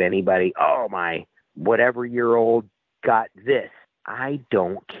to anybody, oh, my whatever year old got this. I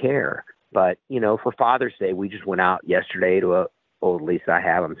don't care. But, for Father's Day, we just went out yesterday to at least I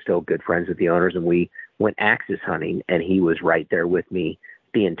have. I'm still good friends with the owners, and we went axis hunting, and he was right there with me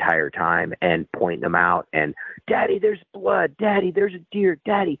the entire time and pointing them out. And, Daddy, there's blood. Daddy, there's a deer.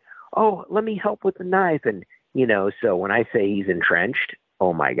 Daddy, oh, let me help with the knife. And, so when I say he's entrenched,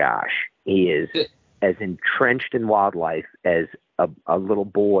 oh my gosh, he is as entrenched in wildlife as a little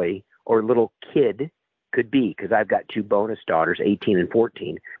boy or little kid could be, because I've got 2 bonus daughters, 18 and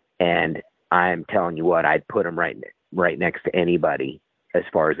 14, and I'm telling you what, I'd put them right next to anybody as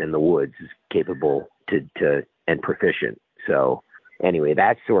far as in the woods is capable to and proficient. So anyway,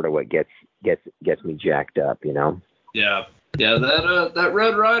 that's sort of what gets me jacked up, you know. Yeah, that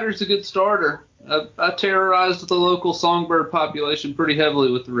Red Ryder's a good starter. I terrorized the local songbird population pretty heavily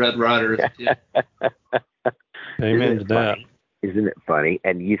with the Red Ryder as a kid. Amen to that. Isn't it funny?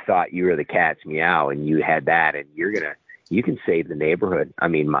 And you thought you were the cat's meow, and you had that, and you can save the neighborhood. I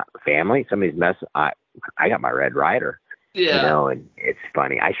mean, my family, somebody's mess. I got my Red Ryder. Yeah. You know, and it's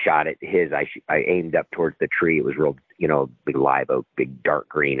funny. I shot at his. I aimed up towards the tree. It was real, you know, big live oak, big dark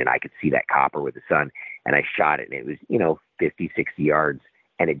green, and I could see that copper with the sun. And I shot it, and it was, you know, 50, 60 yards,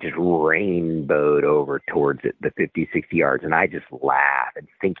 and it just rainbowed over towards it, the 50, 60 yards. And I just laughed and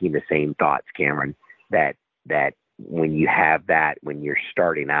thinking the same thoughts, Cameron, that when you have that, when you're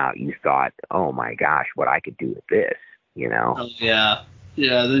starting out, you thought, oh my gosh, what I could do with this, you know? Oh, yeah.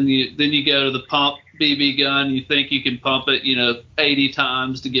 Yeah, then you go to the pump BB gun. You think you can pump it, you know, 80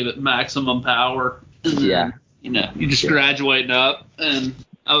 times to give it maximum power. And then, you know, you're just graduating up. And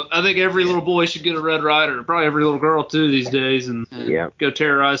I think every little boy should get a Red Ryder, probably every little girl too these days, and go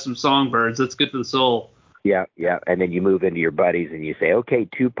terrorize some songbirds. That's good for the soul. Yeah. And then you move into your buddies and you say, okay,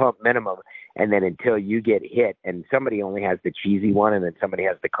 2 pump minimum. And then until you get hit, and somebody only has the cheesy one, and then somebody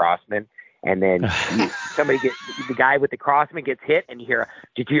has the Crossman. And then the guy with the Crossman gets hit, and you hear,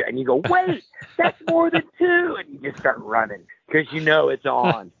 and you go, wait, that's more than 2. And you just start running because you know it's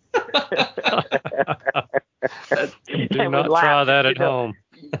on. Do not try that at home.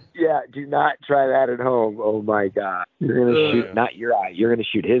 Yeah, do not try that at home. Oh my God. You're going to shoot, not your eye, you're going to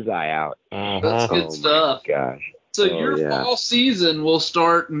shoot his eye out. That's good stuff. Gosh. So your fall season will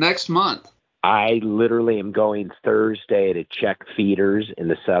start next month. I literally am going Thursday to check feeders in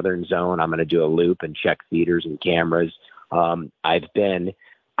the southern zone. I'm going to do a loop and check feeders and cameras.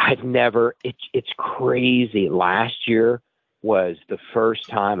 It's crazy. Last year was the first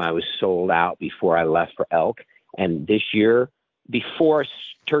time I was sold out before I left for elk. And this year, before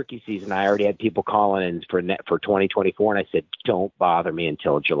turkey season, I already had people calling in for 2024. And I said, don't bother me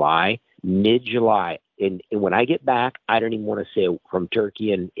until July, mid-July. And when I get back, I don't even want to say from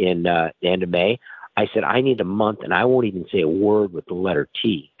turkey in the end of May. I said, I need a month, and I won't even say a word with the letter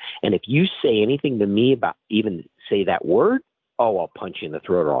T. And if you say anything to me about even say that word, I'll punch you in the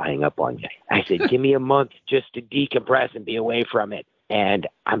throat or I'll hang up on you. I said, give me a month just to decompress and be away from it. And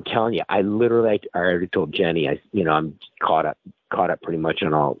I'm telling you, I already told Jenny, I'm caught up pretty much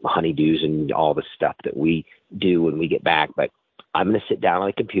on all honeydews and all the stuff that we do when we get back. But I'm going to sit down on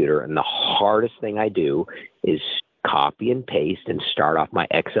the computer, and the hardest thing I do is copy and paste and start off my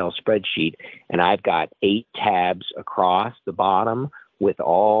Excel spreadsheet. And I've got 8 tabs across the bottom with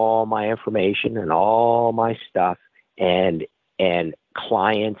all my information and all my stuff and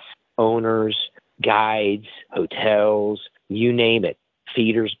clients, owners, guides, hotels, you name it,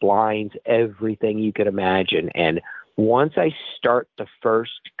 feeders, blinds, everything you could imagine. And once I start the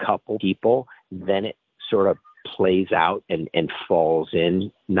first couple people, then it sort of plays out and falls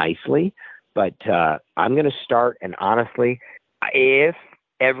in nicely. But I'm going to start, and honestly, if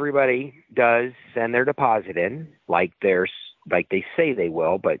everybody does send their deposit in, like they say they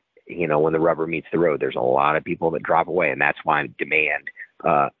will, but when the rubber meets the road, there's a lot of people that drop away, and that's why I demand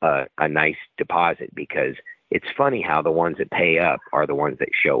a nice deposit, because it's funny how the ones that pay up are the ones that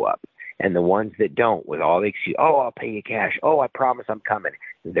show up. And the ones that don't, with all the excuse, I'll pay you cash. I promise I'm coming.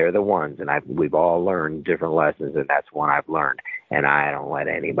 They're the ones, and we've all learned different lessons, and that's one I've learned. And I don't let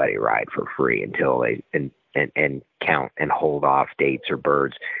anybody ride for free until they and count and hold off dates or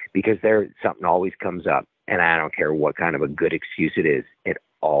birds, because something always comes up, and I don't care what kind of a good excuse it is, it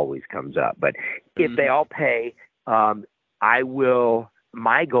always comes up. But if they all pay, I will.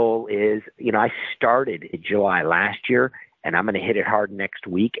 My goal is, I started in July last year, and I'm going to hit it hard next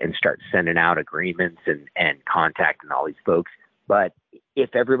week and start sending out agreements and contacting all these folks. But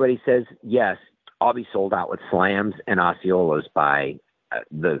if everybody says yes, I'll be sold out with slams and Osceolas by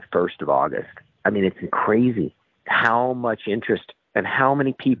the 1st of August. I mean, it's crazy how much interest and how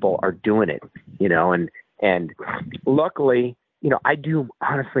many people are doing it, and luckily, I do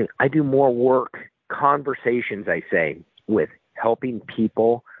more work, conversations, I say, with helping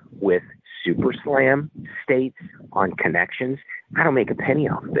people with Super Slam states on connections. I don't make a penny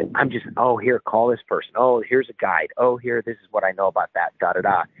off of it. I'm just, here, call this person. Here's a guide. Here, this is what I know about that,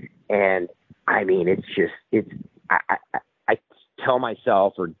 da-da-da. And I mean, I tell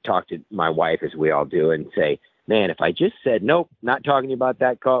myself or talk to my wife, as we all do, and say, man, if I just said, nope, not talking to you about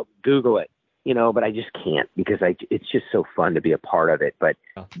that, Google it, but I just can't, because it's just so fun to be a part of it. But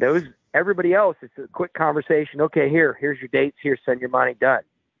those everybody else, it's a quick conversation. Okay, here's your dates. Here, send your money. Done.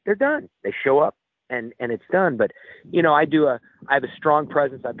 They're done. They show up and it's done. But, I have a strong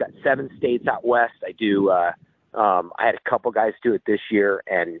presence. I've got 7 states out west. I had a couple guys do it this year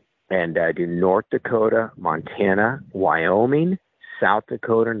and do North Dakota, Montana, Wyoming, South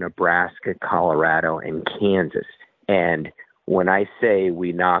Dakota, Nebraska, Colorado, and Kansas. And when I say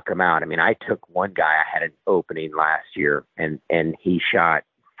we knock them out, I mean, I took one guy, I had an opening last year, and he shot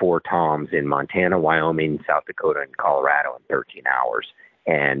 4 toms in Montana, Wyoming, South Dakota, and Colorado in 13 hours.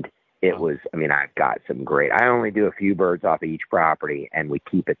 And it was, I mean, I've got some great, I only do a few birds off of each property, and we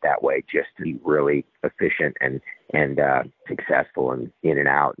keep it that way just to be really efficient and successful and in and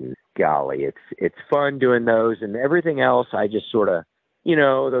out. And golly, it's fun doing those. And everything else, I just sort of,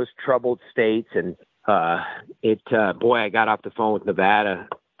 those troubled states. And boy, I got off the phone with Nevada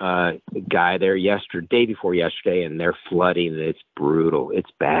guy there day before yesterday, and they're flooding. It's brutal.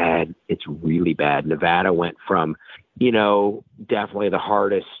 It's bad. It's really bad. Nevada went from, definitely the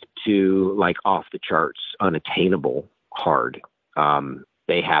hardest to like off the charts, unattainable hard.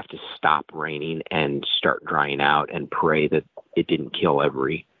 They have to stop raining and start drying out and pray that it didn't kill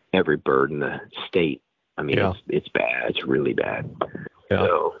every bird in the state. I mean, it's bad. It's really bad. Yeah.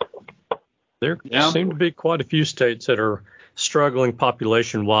 So, there seem to be quite a few states that are struggling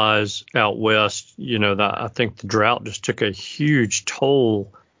population-wise out west. I think the drought just took a huge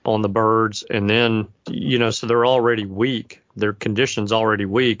toll on the birds. And then, so they're already weak. Their condition's already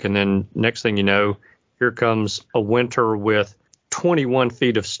weak. And then next thing you know, here comes a winter with 21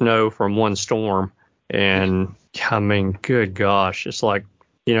 feet of snow from one storm. And, I mean, good gosh, it's like,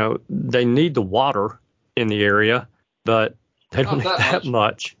 they need the water in the area, but they don't need that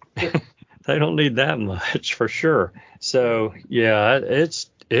much. They don't need that much for sure. So, yeah,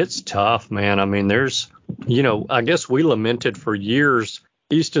 it's tough, man. I mean, there's, I guess we lamented for years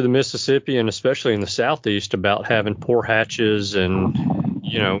east of the Mississippi and especially in the southeast about having poor hatches. And,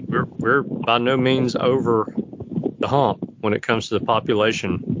 we're by no means over the hump when it comes to the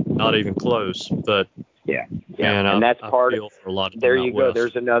population, not even close. But, yeah. And that's I part feel for a lot of there you go. west.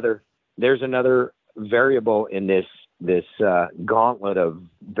 There's another variable in this gauntlet of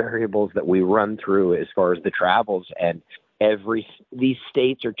variables that we run through as far as the travels, and these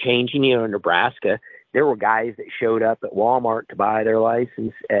states are changing. Nebraska, there were guys that showed up at Walmart to buy their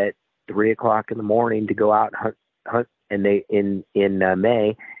license at 3:00 in the morning to go out and hunt, and they in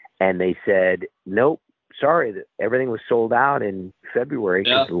May, and they said, nope, sorry, everything was sold out in February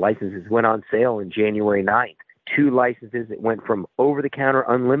because the licenses went on sale on January 9th. 2 licenses that went from over-the-counter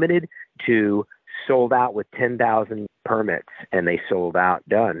unlimited to sold out with 10,000 permits, and they sold out,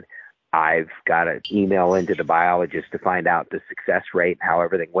 done. I've got an email into the biologist to find out the success rate and how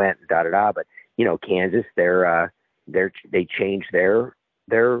everything went, But Kansas, they changed their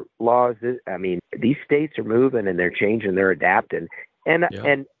laws. I mean, these states are moving and they're changing, they're adapting, and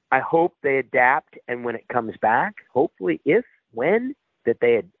I hope they adapt. And when it comes back, hopefully, when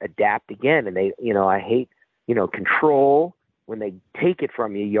they adapt again. And they, I hate, control. When they take it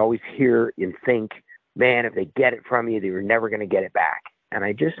from you, you always hear and think, man, if they get it from you, they're never going to get it back. And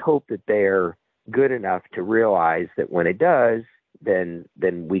I just hope that they're good enough to realize that when it does, then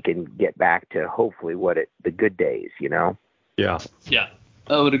we can get back to hopefully the good days, Yeah. Yeah,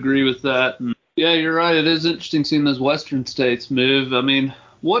 I would agree with that. And yeah, you're right. It is interesting seeing those western states move. I mean,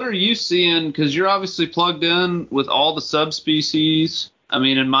 what are you seeing? Because you're obviously plugged in with all the subspecies. I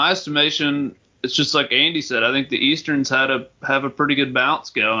mean, in my estimation, it's just like Andy said. I think the Easterns have a pretty good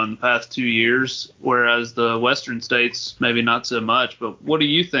bounce going the past 2 years, whereas the Western states maybe not so much. But what do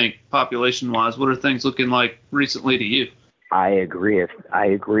you think population-wise? What are things looking like recently to you? I agree with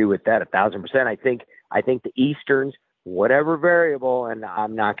that 1,000%. I think the Easterns, whatever variable, and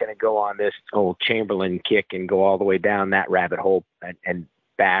I'm not going to go on this old Chamberlain kick and go all the way down that rabbit hole and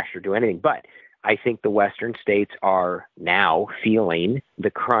bash or do anything, but I think the Western states are now feeling the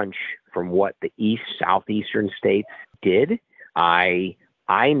crunch from what the southeastern states did. I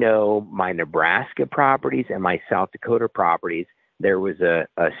know my Nebraska properties and my South Dakota properties, there was a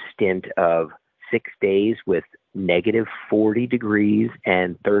stint of 6 days with negative 40 degrees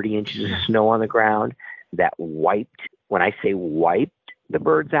and 30 inches of snow on the ground that wiped, when I say wiped the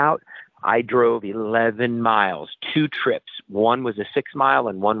birds out, I drove 11 miles, 2 trips. One was a 6-mile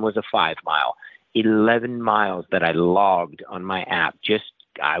and one was a 5-mile. 11 miles that I logged on my app.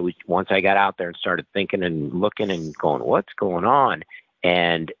 Once I got out there and started thinking and looking and going, what's going on?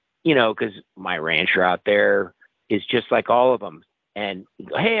 And, because my rancher out there is just like all of them. And,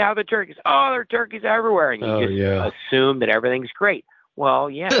 hey, how are the turkeys? Oh, there are turkeys everywhere. And you assume that everything's great. Well,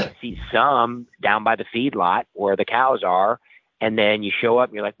 yeah, I see some down by the feedlot where the cows are, And then you show up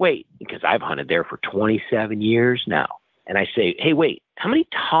and you're like, wait, because I've hunted there for 27 years now. And I say, hey, wait, how many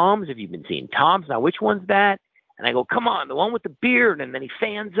toms have you been seeing? Toms, now which one's that? And I go, come on, the one with the beard. And then he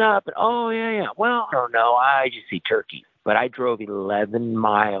fans up. And, oh, yeah. Well, I don't know. I just see turkey. But I drove 11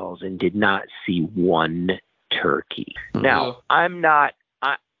 miles and did not see one turkey. Now, I'm not,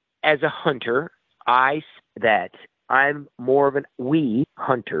 as a hunter, I'm more of we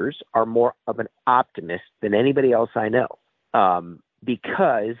hunters are more of an optimist than anybody else I know.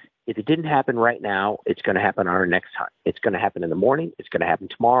 Because if it didn't happen right now, it's going to happen on our next hunt. It's going to happen in the morning. It's going to happen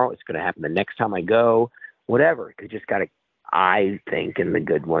tomorrow. It's going to happen the next time I go, whatever. You just got to, I think, and the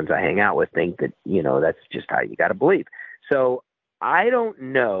good ones I hang out with think that, that's just how you got to believe. So I don't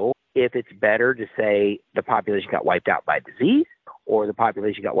know if it's better to say the population got wiped out by disease or the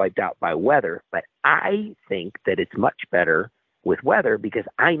population got wiped out by weather. But I think that it's much better with weather because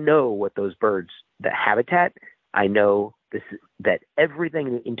I know what those birds, the habitat, I know that everything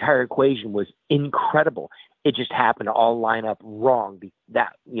in the entire equation was incredible. It just happened to all line up wrong.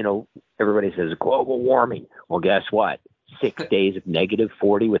 That, everybody says global warming. Well, guess what? 6 days of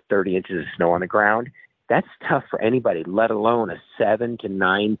 -40 with 30 inches of snow on the ground. That's tough for anybody, let alone a 7 to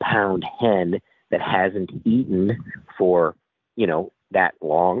 9 pound hen that hasn't eaten for, that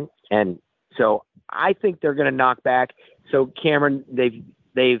long. And so I think they're going to knock back. So Cameron,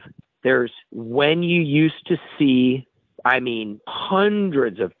 there's when you used to see,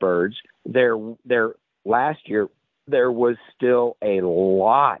 hundreds of birds there last year, there was still a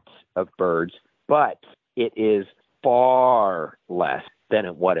lot of birds, but it is far less than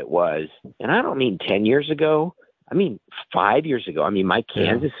what it was. And I don't mean 10 years ago. I mean, 5 years ago. My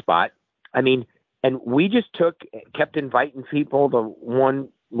Kansas spot, and we just kept inviting people. The one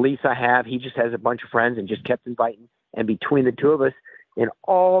lease I have, he just has a bunch of friends and just kept inviting. And between the two of us, in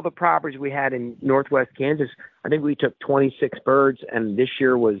all the properties we had in Northwest Kansas, I think we took 26 birds, and this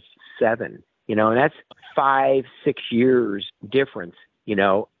year was 7, and that's 5-6 years difference,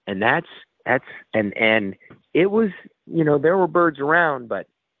 and that's, and it was, there were birds around, but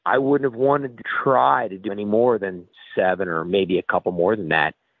I wouldn't have wanted to try to do any more than 7 or maybe a couple more than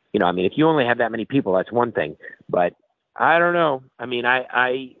that. If you only have that many people, that's one thing, but I don't know.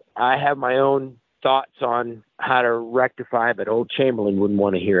 I have my own thoughts on how to rectify, but old Chamberlain wouldn't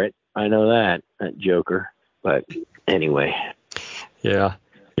want to hear it. I know that joker, but anyway. Yeah,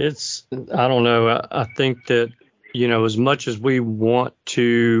 I don't know. I think that, as much as we want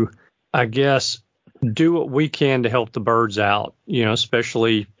to, I guess, do what we can to help the birds out,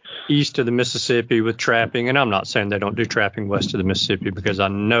 especially east of the Mississippi with trapping. And I'm not saying they don't do trapping west of the Mississippi because I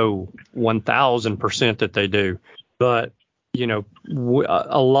know 1,000% that they do. But,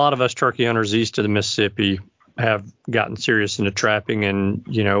 a lot of us turkey hunters east of the Mississippi have gotten serious into trapping, and,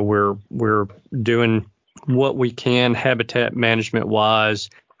 we're doing what we can habitat management wise,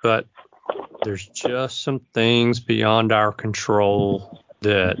 but there's just some things beyond our control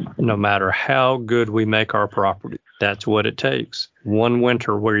that no matter how good we make our property, that's what it takes. One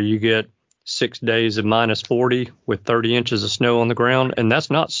winter where you get 6 days of -40 with 30 inches of snow on the ground, and that's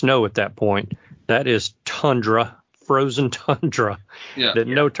not snow at that point. That is tundra, frozen tundra that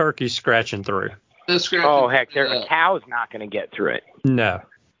no turkey's scratching through. Oh, heck, a cow's not going to get through it. No.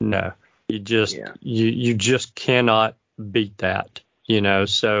 You just you just cannot beat that,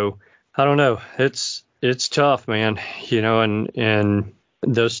 So I don't know. It's tough, man. And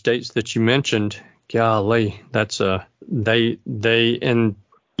those states that you mentioned, golly, that's they and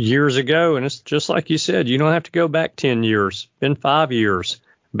years ago, and it's just like you said, you don't have to go back 10 years, been 5 years,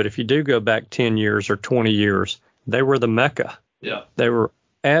 but if you do go back 10 years or 20 years, they were the Mecca. Yeah, they were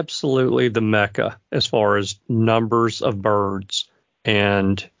absolutely the Mecca as far as numbers of birds,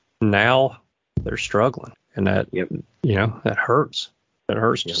 and now they're struggling, and that that hurts. It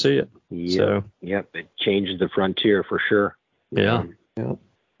hurts to see it. So it changes the frontier for sure. Yeah.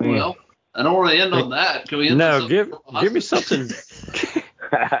 Well, I don't want to end on that. Can we end on something? Give me something.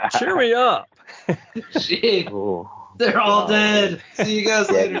 Cheer me up. Gee, they're all dead. See you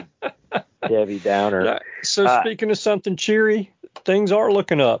guys later. Debbie Downer. So speaking of something cheery, things are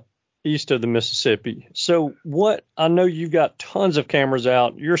looking up east of the Mississippi. So I know you've got tons of cameras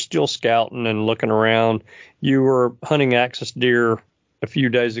out. You're still scouting and looking around. You were hunting axis deer a few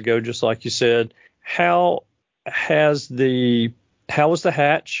days ago, just like you said. How was the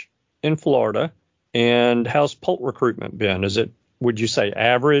hatch in Florida, and how's poult recruitment been? Is it, would you say,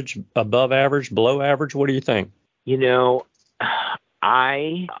 average, above average, below average? What do you think?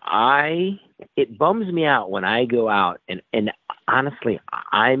 It bums me out when I go out, and honestly,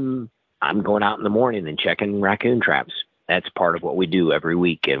 I'm going out in the morning and checking raccoon traps, that's part of what we do every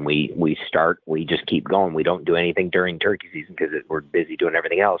week. And we just keep going. We don't do anything during turkey season because we're busy doing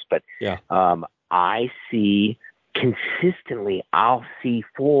everything else. But I see consistently, I'll see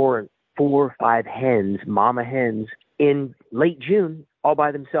four or five hens, mama hens, in late June all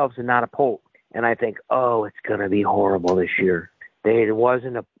by themselves and not a poult. And I think, oh, it's going to be horrible this year. There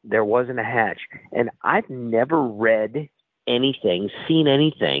wasn't a hatch. And I've never read anything, seen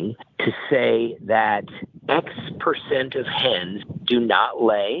anything to say that X% of hens do not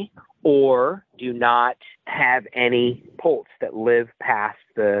lay or do not have any poults that live past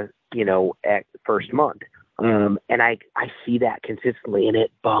the, first month. And I see that consistently, and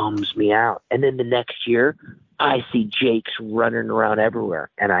it bums me out. And then the next year, I see jakes running around everywhere,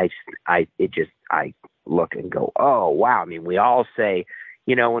 and I look and go, oh wow. I mean, we all say,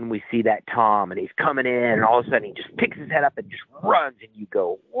 when we see that Tom and he's coming in, and all of a sudden he just picks his head up and just runs, and you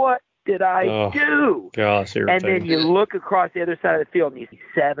go, what did I do? Gosh, and then you look across the other side of the field, and you see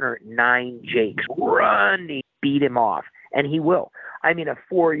 7 or 9 jakes running, beat him off, and he will. I mean, a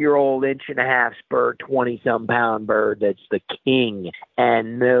 4-year-old 1.5-inch spur, 20-some pound bird that's the king,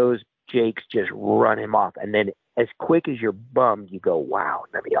 and those jakes just run him off. And then as quick as you're bummed, you go, wow,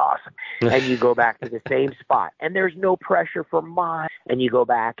 that'd be awesome. And you go back to the same spot, and there's no pressure for mine. And you go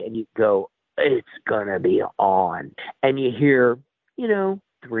back and you go, it's going to be on. And you hear,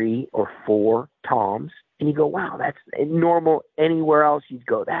 3 or 4 toms, and you go, wow, that's normal. Anywhere else you'd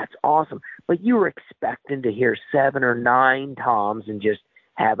go, that's awesome. But you were expecting to hear 7 or 9 toms and just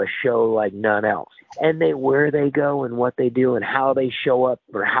have a show like none else. And where they go and what they do and how they show up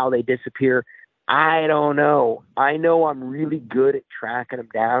or how they disappear, I don't know. I know I'm really good at tracking them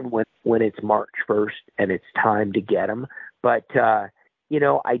down when it's March 1st and it's time to get them. But,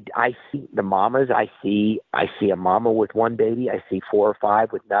 I see the mamas. I see a mama with 1 baby. I see 4 or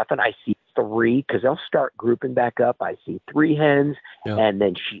 5 with nothing. I see 3 because they'll start grouping back up. I see 3 hens, and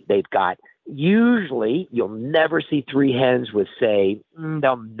then they've got. Usually, you'll never see 3 hens with, say,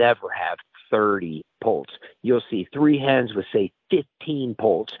 they'll never have 30 poults. You'll see 3 hens with, say, 15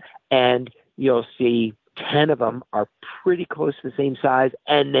 poults, and you'll see 10 of them are pretty close to the same size,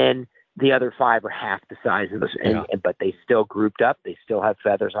 and then the other 5 are half the size of those. But they still grouped up. They still have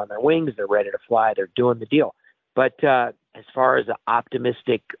feathers on their wings. They're ready to fly. They're doing the deal. But as far as the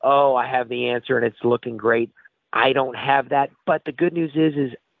optimistic, I have the answer and it's looking great, I don't have that. But the good news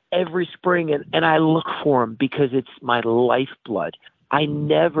is every spring, and I look for them because it's my lifeblood. I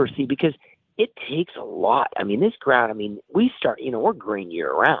never see, because it takes a lot. I mean, this ground, we start, we're green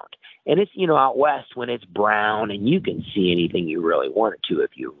year round. And it's, out west when it's brown and you can see anything you really want it to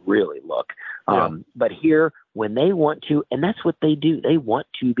if you really look. But here, when they want to, and that's what they do, they want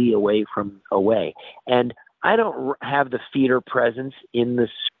to be away. And I don't have the feeder presence in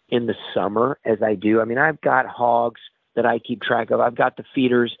the summer as I do. I mean, I've got hogs that I keep track of. I've got the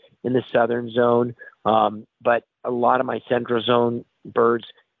feeders in the southern zone. But a lot of my central zone birds,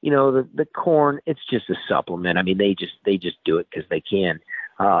 the corn, it's just a supplement. I mean, they just do it because they can.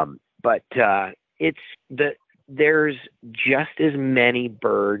 But there's just as many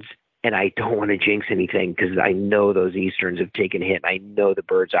birds, and I don't want to jinx anything because I know those Easterns have taken a hit. I know the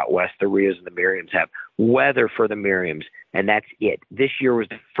birds out west, the Rios and the Merriams, have weather for the Merriams, and that's it. This year was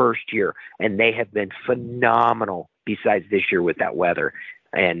the first year, and they have been phenomenal besides this year with that weather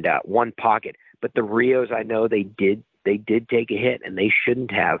and one pocket. But the Rios, I know they did take a hit, and they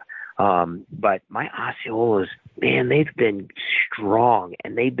shouldn't have. But my Osceolas, man, they've been strong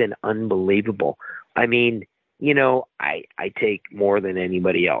and they've been unbelievable. I mean, I take more than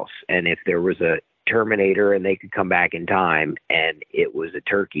anybody else. And if there was a Terminator and they could come back in time and it was a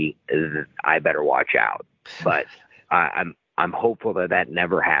turkey, I better watch out. But I'm hopeful that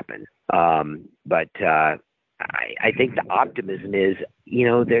never happened. But I think the optimism is,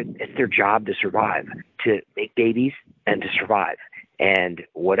 it's their job to survive, to make babies and to survive. And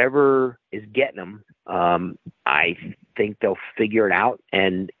whatever is getting them, I think they'll figure it out.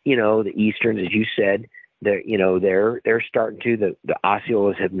 And, the Easterns, as you said, they're starting to. The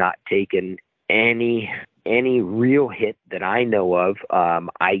Osceolas have not taken any real hit that I know of.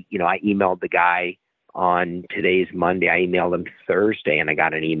 I emailed the guy on today's Monday. I emailed him Thursday, and I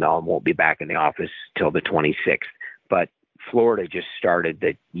got an email and won't be back in the office till the 26th. But Florida just started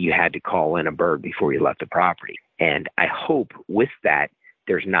that you had to call in a bird before you left the property. And I hope with that,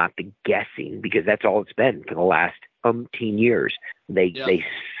 there's not the guessing, because that's all it's been for the last 18 years. They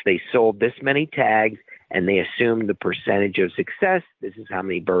sold this many tags and they assumed the percentage of success. This is how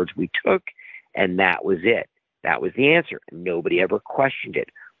many birds we took. And that was it. That was the answer. And nobody ever questioned it.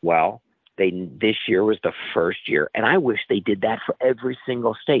 Well, this year was the first year. And I wish they did that for every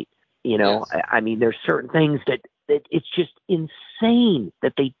single state. I mean, there's certain things that that it's just insane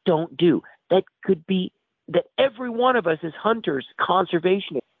that they don't do. That could be that every one of us as hunters,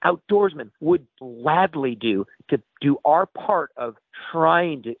 conservationists, outdoorsmen would gladly do to do our part of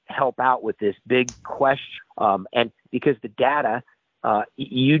trying to help out with this big question. And because the data,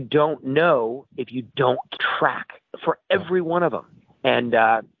 you don't know if you don't track for every one of them. And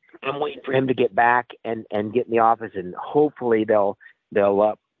I'm waiting for him to get back and get in the office, and hopefully they'll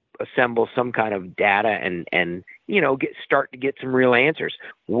assemble some kind of data and start to get some real answers.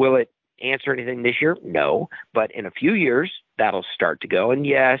 Will it answer anything this year? No, but in a few years that'll start to go. And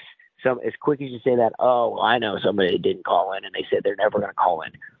yes, as quick as you say that, oh, I know somebody that didn't call in and they said they're never going to call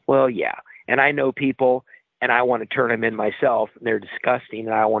in. Well, yeah, and I know people, and I want to turn them in myself. And they're disgusting,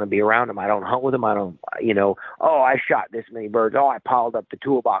 and I don't want to be around them. I don't hunt with them. I don't, oh, I shot this many birds. Oh, I piled up the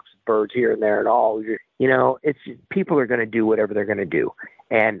toolbox of birds here and there, and all. It's people are going to do whatever they're going to do,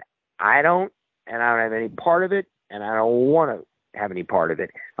 and I don't have any part of it, and I don't want to have any part of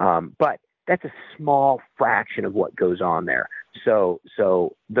it. But that's a small fraction of what goes on there. So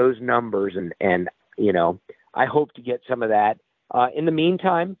those numbers, and I hope to get some of that. In the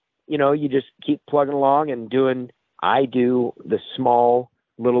meantime, you just keep plugging along and I do the small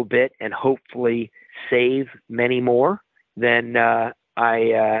little bit and hopefully save many more than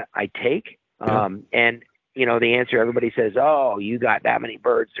I take. And the answer, everybody says, oh, you got that many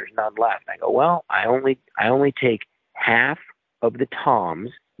birds, there's none left. I go, well, I only take half of the toms,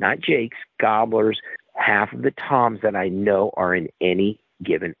 not jakes, gobblers, half of the toms that I know are in any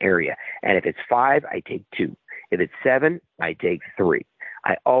given area. And if it's 5, I take 2. If it's 7, I take 3.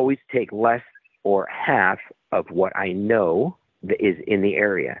 I always take less or half of what I know that is in the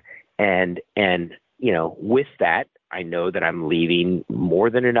area. And with that, I know that I'm leaving more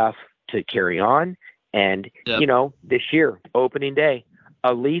than enough to carry on. And, this year, opening day,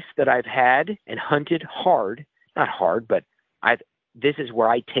 a lease that I've had and hunted hard, not hard, but this is where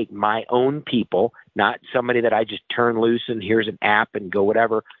I take my own people, not somebody that I just turn loose and here's an app and go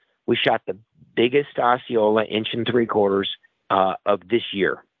whatever. We shot the biggest Osceola 1 3/4 of this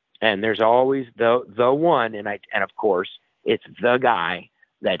year. And there's always the one, and of course it's the guy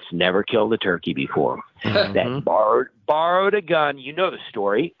that's never killed a turkey before, that borrowed a gun. You know the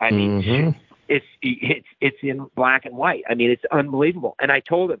story. I mean, it's in black and white. I mean, it's unbelievable. And I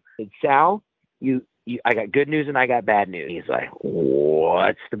told him, Sal, I got good news and I got bad news. He's like,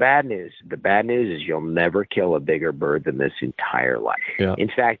 what's the bad news? The bad news is you'll never kill a bigger bird than this entire life. Yeah. In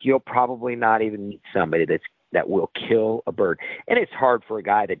fact, you'll probably not even meet somebody that will kill a bird. And it's hard for a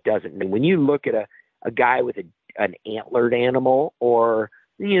guy that doesn't. And when you look at a guy with an antlered animal, or,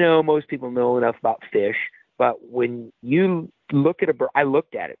 most people know enough about fish, but when you look at a bird, I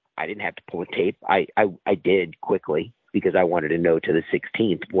looked at it. I didn't have to pull a tape. I did quickly because I wanted to know to the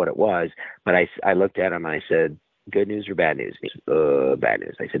 16th what it was. But I looked at him and I said, good news or bad news? And he said, bad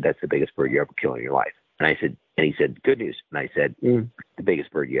news. I said, that's the biggest bird you ever kill in your life. And he said, good news. And I said, the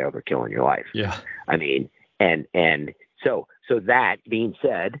biggest bird you ever kill in your life. Yeah. I mean, and so that being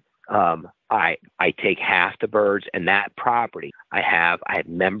said, I take half the birds, and that property I have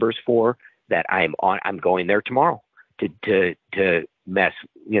members for that I'm going there tomorrow to mess,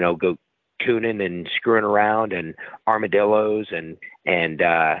 go cooning and screwing around and armadillos and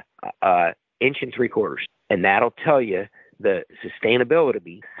 1 3/4. And that'll tell you the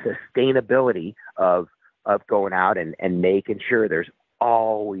sustainability of going out and making sure there's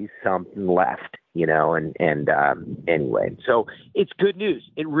always something left, anyway, so it's good news.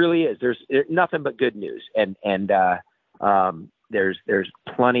 It really is. There's nothing but good news. And there's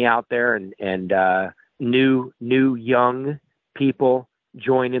plenty out there, and new young people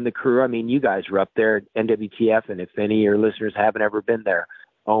joining the crew. I mean, you guys were up there at NWTF, and if any of your listeners haven't ever been there,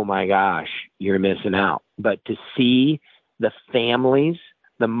 oh my gosh, you're missing out. But to see the families,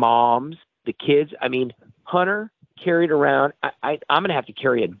 the moms, the kids, I mean, Hunter carried around, I'm going to have to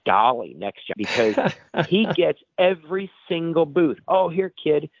carry a dolly next year because he gets every single booth. Oh, here,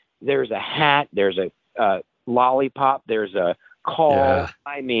 kid, there's a hat, there's a lollipop, there's a call. Yeah.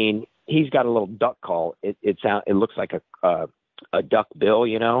 I mean, he's got a little duck call. It looks like a duck bill,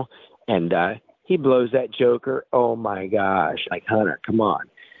 and he blows that joker. Oh my gosh. Like, Hunter, come on.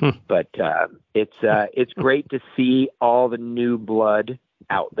 But it's great to see all the new blood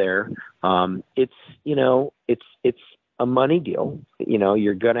out there. It's a money deal.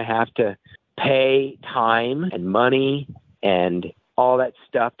 You're going to have to pay time and money and all that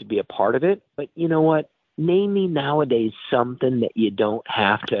stuff to be a part of it. But you know what? Name me nowadays something that you don't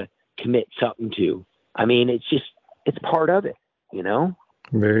have to commit something to. I mean, it's part of it,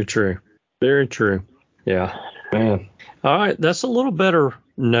 Very true. Very true. Yeah. Man. All right, that's a little better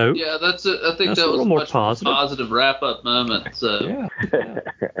note. Yeah, I think That's that a was little a more much more positive. positive wrap-up moment. So Yeah.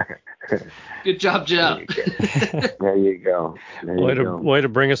 good job, Jeff. There you go. Way to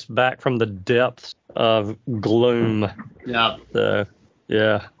bring us back from the depths of gloom. Yeah. So,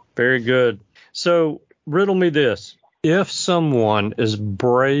 yeah, very good. So, riddle me this. If someone is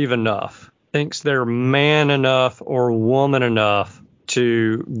brave enough, thinks they're man enough or woman enough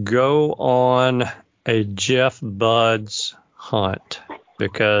to go on a Jeff Budz hunt,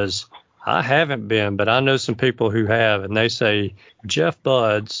 because I haven't been, but I know some people who have, and they say Jeff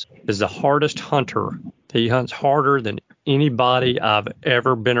Budz is the hardest hunter. He hunts harder than anybody I've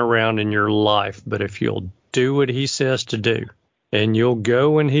ever been around in your life. But if you'll do what he says to do, and you'll go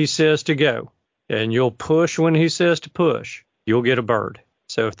when he says to go, and you'll push when he says to push, you'll get a bird.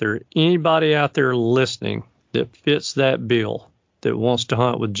 So if there's anybody out there listening that fits that bill, that wants to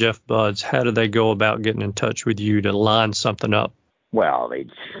hunt with Jeff Budz, how do they go about getting in touch with you to line something up? Well, they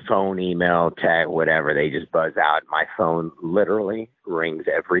phone, email, tag, whatever. They just buzz out. My phone literally rings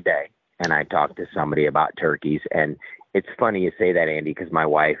every day, and I talk to somebody about turkeys. And it's funny you say that, Andy, because my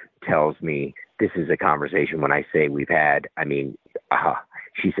wife tells me this is a conversation when I say we've had. I mean,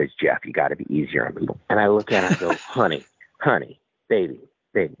 she says, Jeff, you got to be easier on people. And I look at her and go, honey, baby,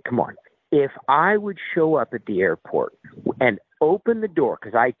 come on. If I would show up at the airport and open the door,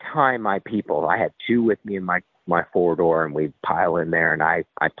 because I time my people. I had two with me in my 4-door, and we pile in there, and I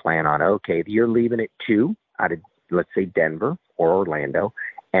plan on, okay, if you're leaving at 2 out of, let's say, Denver or Orlando,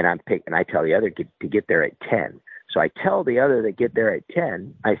 and I tell the other to get there at 10. So I tell the other to get there at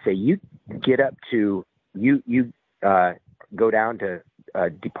 10. I say, you get up to, you go down to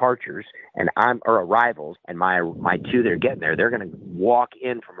departures or arrivals, and my two that are getting there, they're going to walk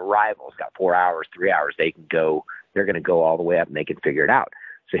in from arrivals, got 4 hours, 3 hours. They're going to go all the way up, and they can figure it out.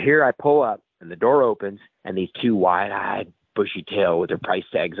 So here I pull up, and the door opens, and these two wide-eyed, bushy-tail with their price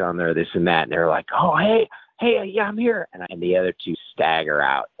tags on there, this and that, and they're like, oh, hey, yeah, I'm here. And the other two stagger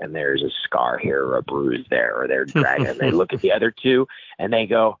out, and there's a scar here or a bruise there, or they're dragging. And they look at the other two, and they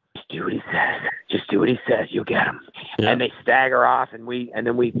go, just do what he says. Just do what he says. You'll get him. Yep. And they stagger off, and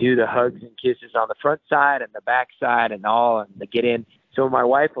then we do the hugs and kisses on the front side and the back side and all, and they get in. So my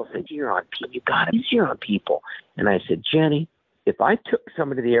wife will say, you're on people. You got to be on people. And I said, Jenny, if I took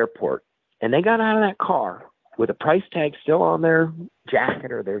somebody to the airport and they got out of that car with a price tag still on their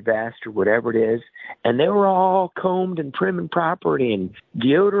jacket or their vest or whatever it is, and they were all combed and prim and proper and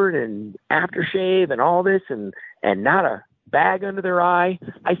deodorant and aftershave and all this and not a bag under their eye,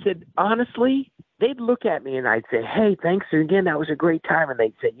 I said, honestly, they'd look at me and I'd say, hey, thanks again. That was a great time. And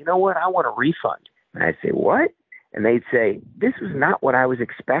they'd say, you know what? I want a refund. And I'd say, what? And they'd say, this was not what I was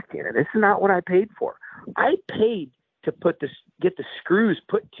expecting, and this is not what I paid for. I paid to get the screws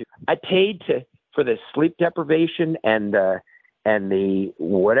put to. I paid for the sleep deprivation and the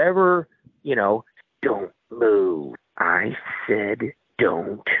whatever, don't move. I said,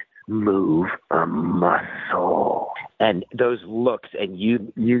 don't move a muscle. And those looks, and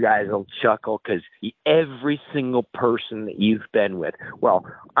you guys will chuckle because every single person that you've been with, well,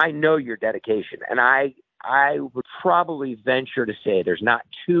 I know your dedication, and I would probably venture to say there's not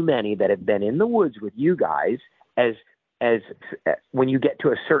too many that have been in the woods with you guys as when you get to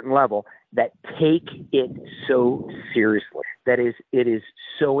a certain level that take it so seriously. It is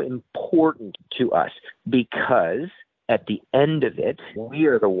so important to us because at the end of it, we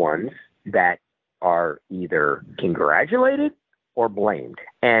are the ones that are either congratulated or blamed.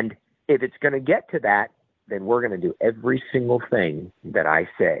 And if it's going to get to that, then we're going to do every single thing that I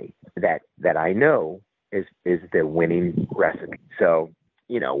say that I know is the winning recipe. So,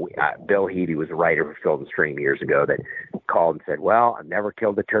 Bill Heedy was a writer for Field and Stream years ago that called and said, well, I've never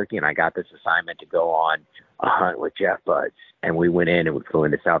killed a turkey, and I got this assignment to go on a hunt with Jeff Budz. And we went in and we flew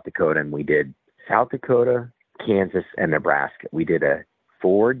into South Dakota, and we did South Dakota, Kansas, and Nebraska. We did a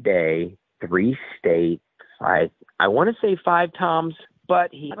 4-day, 3-state, I want to say 5 toms,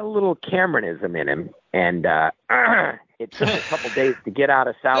 but he had a little Cameronism in him, and it took a couple days to get out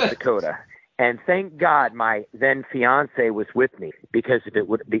of South Dakota. And thank God my then fiance was with me, because if it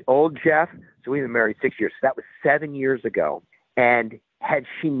would the old Jeff, so we've been married 6 years, so that was 7 years ago. And had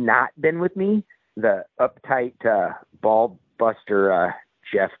she not been with me, the uptight ball buster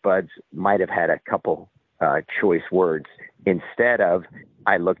Jeff Budz might have had a couple choice words. Instead of,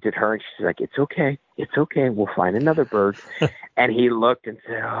 I looked at her and she's like, it's okay, we'll find another bird. And he looked and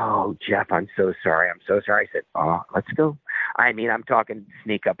said, oh, Jeff, I'm so sorry. I said, oh, let's go. I mean, I'm talking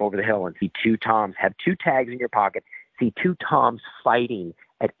sneak up over the hill and see 2 toms, have 2 tags in your pocket, see 2 toms fighting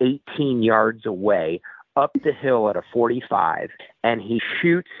at 18 yards away up the hill at a 45, and he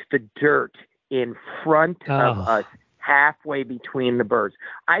shoots the dirt in front of us, halfway between the birds.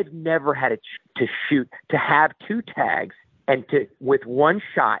 I've never had to have 2 tags and with one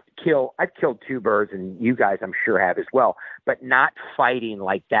shot I've killed 2 birds, and you guys I'm sure have as well, but not fighting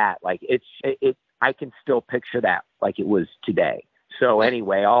like that. Like I can still picture that like it was today. So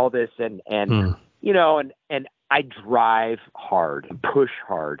anyway, all this and you know, and I drive hard, push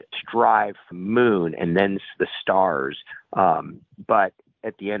hard, strive for the moon and then the stars. But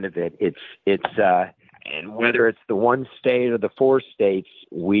at the end of it, it's and whether it's the one state or the 4 states,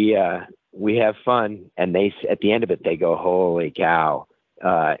 we have fun. And at the end of it, they go, holy cow.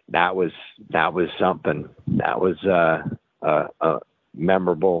 That was something. That was a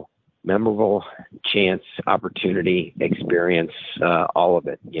memorable chance, opportunity, experience, all of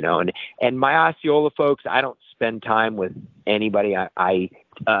it, you know. And my Osceola folks, I don't spend time with anybody. I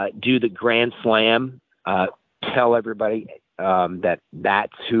do the Grand Slam, tell everybody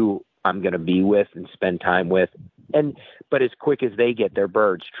that's who I'm going to be with and spend time with. But as quick as they get their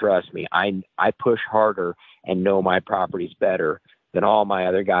birds, trust me, I push harder and know my properties better than all my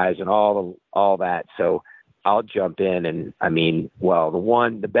other guys and all that. So I'll jump in and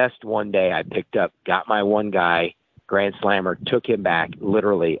the best one day I picked up, got my one guy, Grand Slammer, took him back.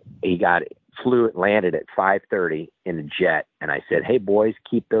 Literally, flew and landed at 5:30 in a jet. And I said, hey boys,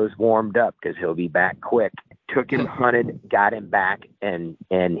 keep those warmed up because he'll be back quick. Took him, hunted, got him back. And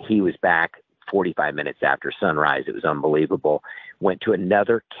he was back 45 minutes after sunrise. It was unbelievable. Went to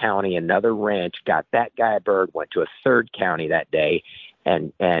another county, another ranch, got that guy a bird, went to a third county that day.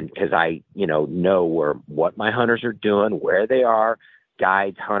 And cause I, know what my hunters are doing, where they are,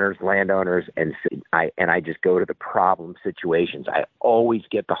 guides, hunters, landowners. And I just go to the problem situations. I always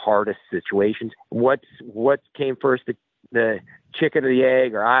get the hardest situations. What came first, the chicken or the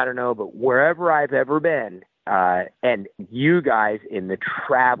egg, or I don't know, but wherever I've ever been, and you guys in the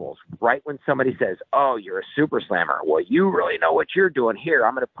travels, right when somebody says, oh, you're a super slammer. Well, you really know what you're doing here.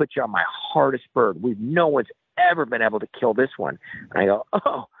 I'm going to put you on my hardest bird. No one's ever been able to kill this one. And I go,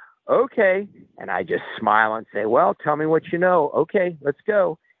 oh, okay. And I just smile and say, well, tell me what you know. Okay, let's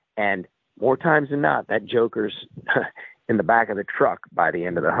go. And more times than not, that joker's in the back of the truck by the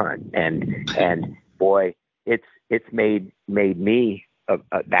end of the hunt. And boy, it's made me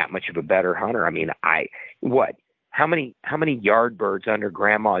that much of a better hunter. I mean, how many yard birds under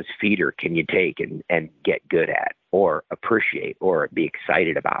grandma's feeder can you take and get good at or appreciate or be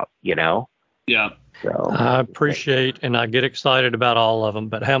excited about, Yeah. So I appreciate and I get excited about all of them,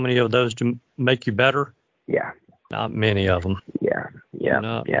 but how many of those do make you better? Yeah. Not many of them. Yeah.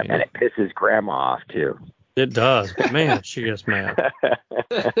 Not many. And it pisses grandma off too. It does, but man, she gets mad.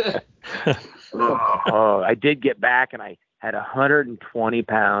 I did get back and I had 120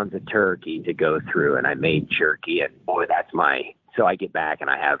 pounds of turkey to go through, and I made jerky, and boy, so I get back and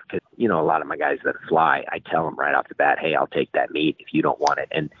I have, cause a lot of my guys that fly, I tell them right off the bat, hey, I'll take that meat if you don't want it.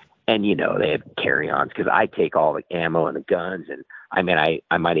 And they have carry-ons because I take all the ammo and the guns. And I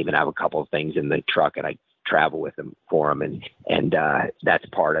might even have a couple of things in the truck and I travel with them for them. And that's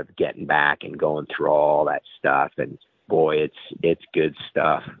part of getting back and going through all that stuff. And boy, it's good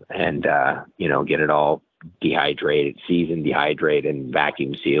stuff. And, get it all dehydrated, seasoned, dehydrated, and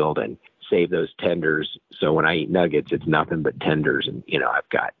vacuum sealed and save those tenders. So when I eat nuggets, it's nothing but tenders. And, I've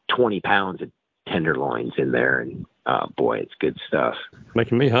got 20 pounds of tenderloins in there, and boy, it's good stuff.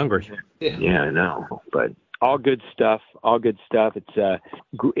 Making me hungry. Yeah, I know, but all good stuff.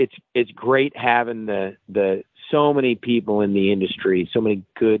 It's great having the so many people in the industry, so many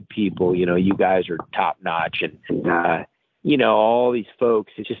good people. You guys are top notch, and all these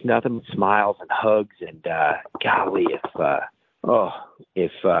folks. It's just nothing but smiles and hugs. And golly,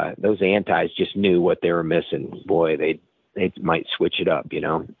 if those antis just knew what they were missing, boy, they might switch it up.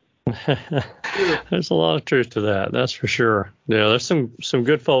 There's a lot of truth to that. That's for sure. Yeah, there's some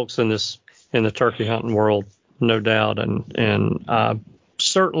good folks in the turkey hunting world, no doubt. And I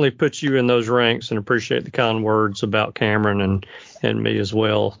certainly put you in those ranks and appreciate the kind words about Cameron and me as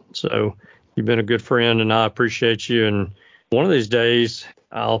well. So you've been a good friend, and I appreciate you. And one of these days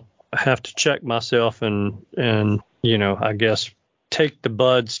I'll have to check myself and I guess take the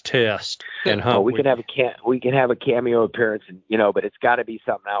Budz test and hunt. Well, we can have a cameo appearance, and but it's got to be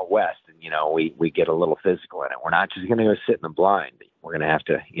something out west, and we get a little physical in it. We're not just going to go sit in the blind. We're going to have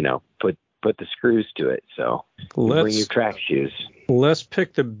to put the screws to it. So bring your track shoes. Let's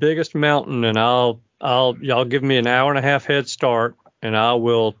pick the biggest mountain, and y'all give me an hour and a half head start, and I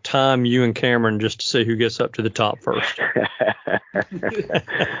will time you and Cameron just to see who gets up to the top first.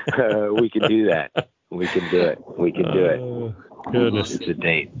 We can do that. We can do it. Goodness. It's a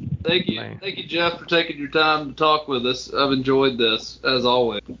date. Thank you, Jeff, for taking your time to talk with us. I've enjoyed this as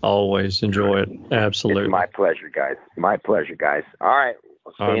always. Always enjoy it. Absolutely. It's my pleasure, guys. My pleasure, guys. All right.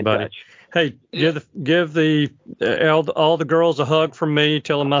 We'll stay in buddy. touch. Hey, give all the girls a hug from me.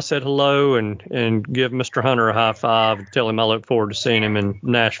 Tell them I said hello, and give Mr. Hunter a high five. Tell him I look forward to seeing him in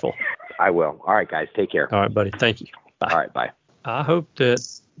Nashville. I will. All right, guys. Take care. All right, buddy. Thank you. Bye. All right. Bye. I hope that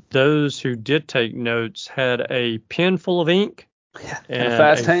those who did take notes had a pen full of ink and a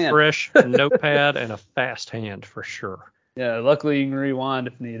fast hand, fresh notepad, and a fast hand for sure. Yeah, luckily you can rewind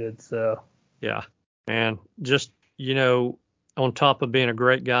if needed. So yeah, and just on top of being a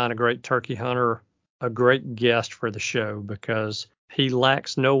great guy and a great turkey hunter, a great guest for the show because he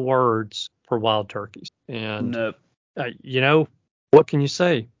lacks no words for wild turkeys. And nope. What can you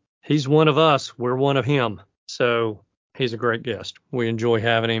say? He's one of us. We're one of him. So he's a great guest. We enjoy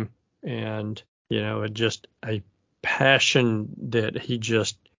having him, and just a passion that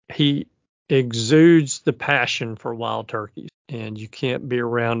he exudes the passion for wild turkeys, and you can't be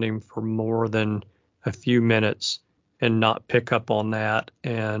around him for more than a few minutes and not pick up on that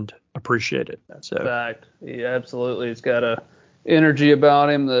and appreciate it. That's a fact. He absolutely has got a energy about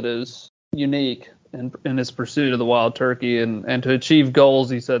him that is unique in his pursuit of the wild turkey and to achieve goals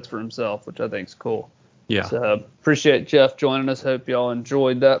he sets for himself, which I think is cool. Yeah. So appreciate Jeff joining us. Hope y'all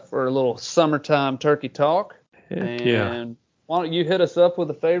enjoyed that for a little summertime turkey talk. And why don't you hit us up with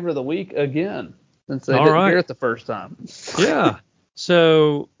a favor of the week again, since they didn't hear it the first time. Yeah.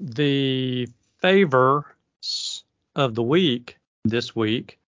 So the favors of the week this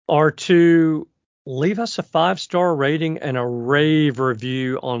week are to leave us a 5-star rating and a rave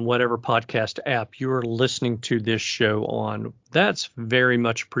review on whatever podcast app you're listening to this show on. That's very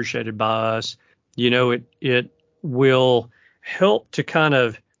much appreciated by us. It will help to kind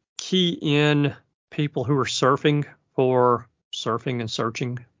of key in people who are surfing and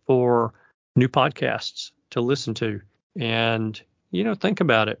searching for new podcasts to listen to. And, think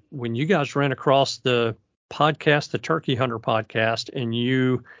about it. When you guys ran across the podcast, the Turkey Hunter podcast, and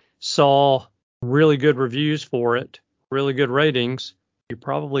you saw really good reviews for it, really good ratings, you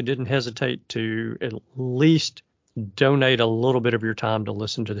probably didn't hesitate to at least donate a little bit of your time to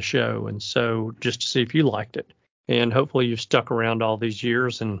listen to the show. And so just to see if you liked it. And hopefully you've stuck around all these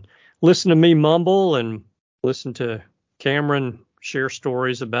years and listen to me mumble and listen to Cameron share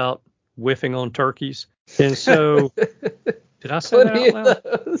stories about whiffing on turkeys. And so, did I say that out loud?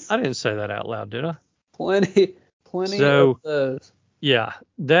 I didn't say that out loud, did I? Plenty of those. Yeah,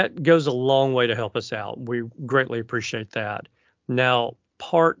 that goes a long way to help us out. We greatly appreciate that. Now,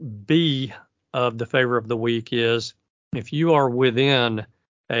 part B of the favor of the week is if you are within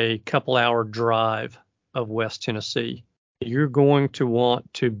a couple-hour drive of West Tennessee, you're going to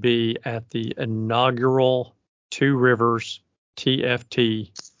want to be at the inaugural Two Rivers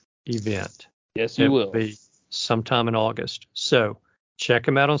TFT event. Yes, you will. It will be sometime in August. So check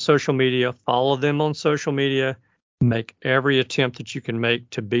them out on social media. Follow them on social media. Make every attempt that you can make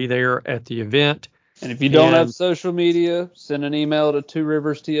to be there at the event. And if you don't have social media, send an email to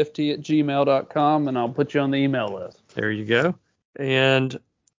tworiverstft@gmail.com, and I'll put you on the email list. There you go. And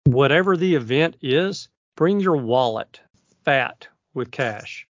whatever the event is, bring your wallet fat with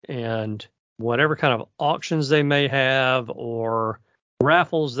cash. And whatever kind of auctions they may have or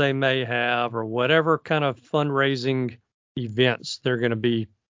raffles they may have or whatever kind of fundraising events they're going to be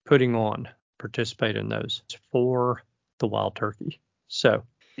putting on, participate in those for the wild turkey. So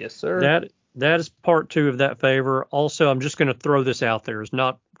yes, sir. That is part 2 of that favor. Also, I'm just going to throw this out there. It's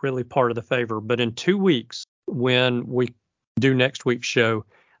not really part of the favor, but in 2 weeks when we do next week's show,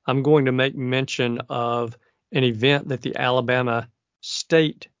 I'm going to make mention of an event that the Alabama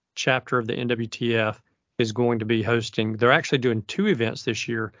State chapter of the NWTF is going to be hosting. They're actually doing 2 events this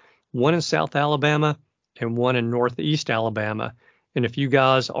year, one in South Alabama and one in Northeast Alabama. And if you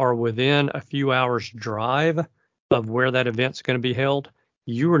guys are within a few hours drive of where that event's going to be held,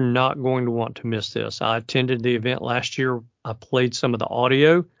 you are not going to want to miss this. I attended the event last year. I played some of the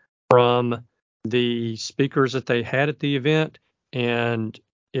audio from the speakers that they had at the event, and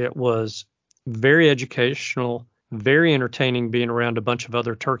it was very educational, very entertaining being around a bunch of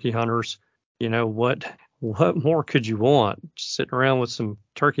other turkey hunters. What more could you want? Sitting around with some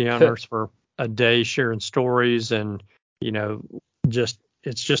turkey hunters for a day sharing stories and,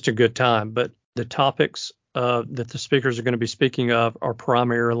 it's just a good time. But the topics that the speakers are going to be speaking of are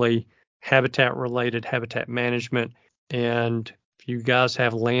primarily habitat related, habitat management. And if you guys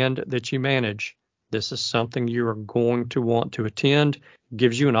have land that you manage, this is something you are going to want to attend. It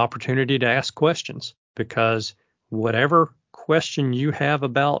gives you an opportunity to ask questions, because whatever question you have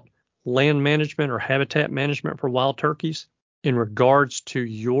about land management or habitat management for wild turkeys in regards to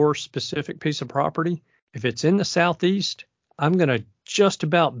your specific piece of property, if it's in the Southeast, I'm going to just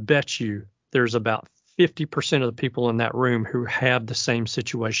about bet you there's about 50% of the people in that room who have the same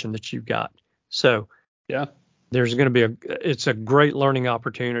situation that you've got. So yeah, there's going to be it's a great learning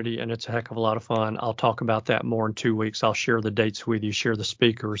opportunity, and it's a heck of a lot of fun. I'll talk about that more in 2 weeks. I'll share the dates with you, share the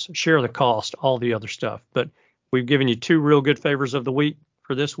speakers, share the cost, all the other stuff. But we've given you 2 real good favors of the week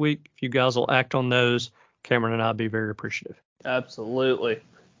for this week. If you guys will act on those, Cameron and I'll be very appreciative. Absolutely.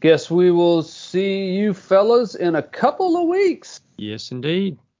 Guess we will see you fellas in a couple of weeks. Yes,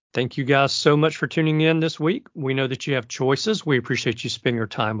 indeed. Thank you guys so much for tuning in this week. We know that you have choices. We appreciate you spending your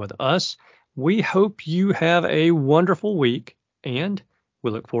time with us. We hope you have a wonderful week, and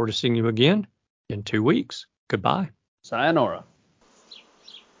we look forward to seeing you again in 2 weeks. Goodbye. Sayonara.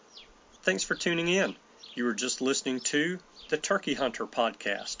 Thanks for tuning in. You were just listening to the Turkey Hunter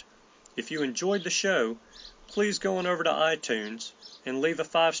podcast. If you enjoyed the show, please go on over to iTunes and leave a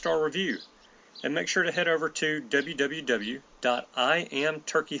 5-star review. And make sure to head over to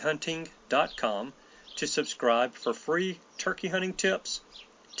www.iamturkeyhunting.com to subscribe for free turkey hunting tips,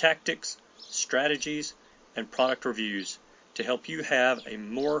 tactics, strategies, and product reviews to help you have a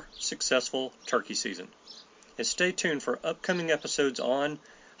more successful turkey season. And stay tuned for upcoming episodes on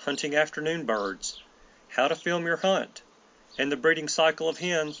hunting afternoon birds, how to film your hunt, and the breeding cycle of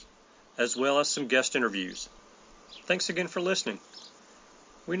hens, as well as some guest interviews. Thanks again for listening.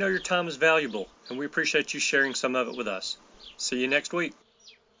 We know your time is valuable, and we appreciate you sharing some of it with us. See you next week.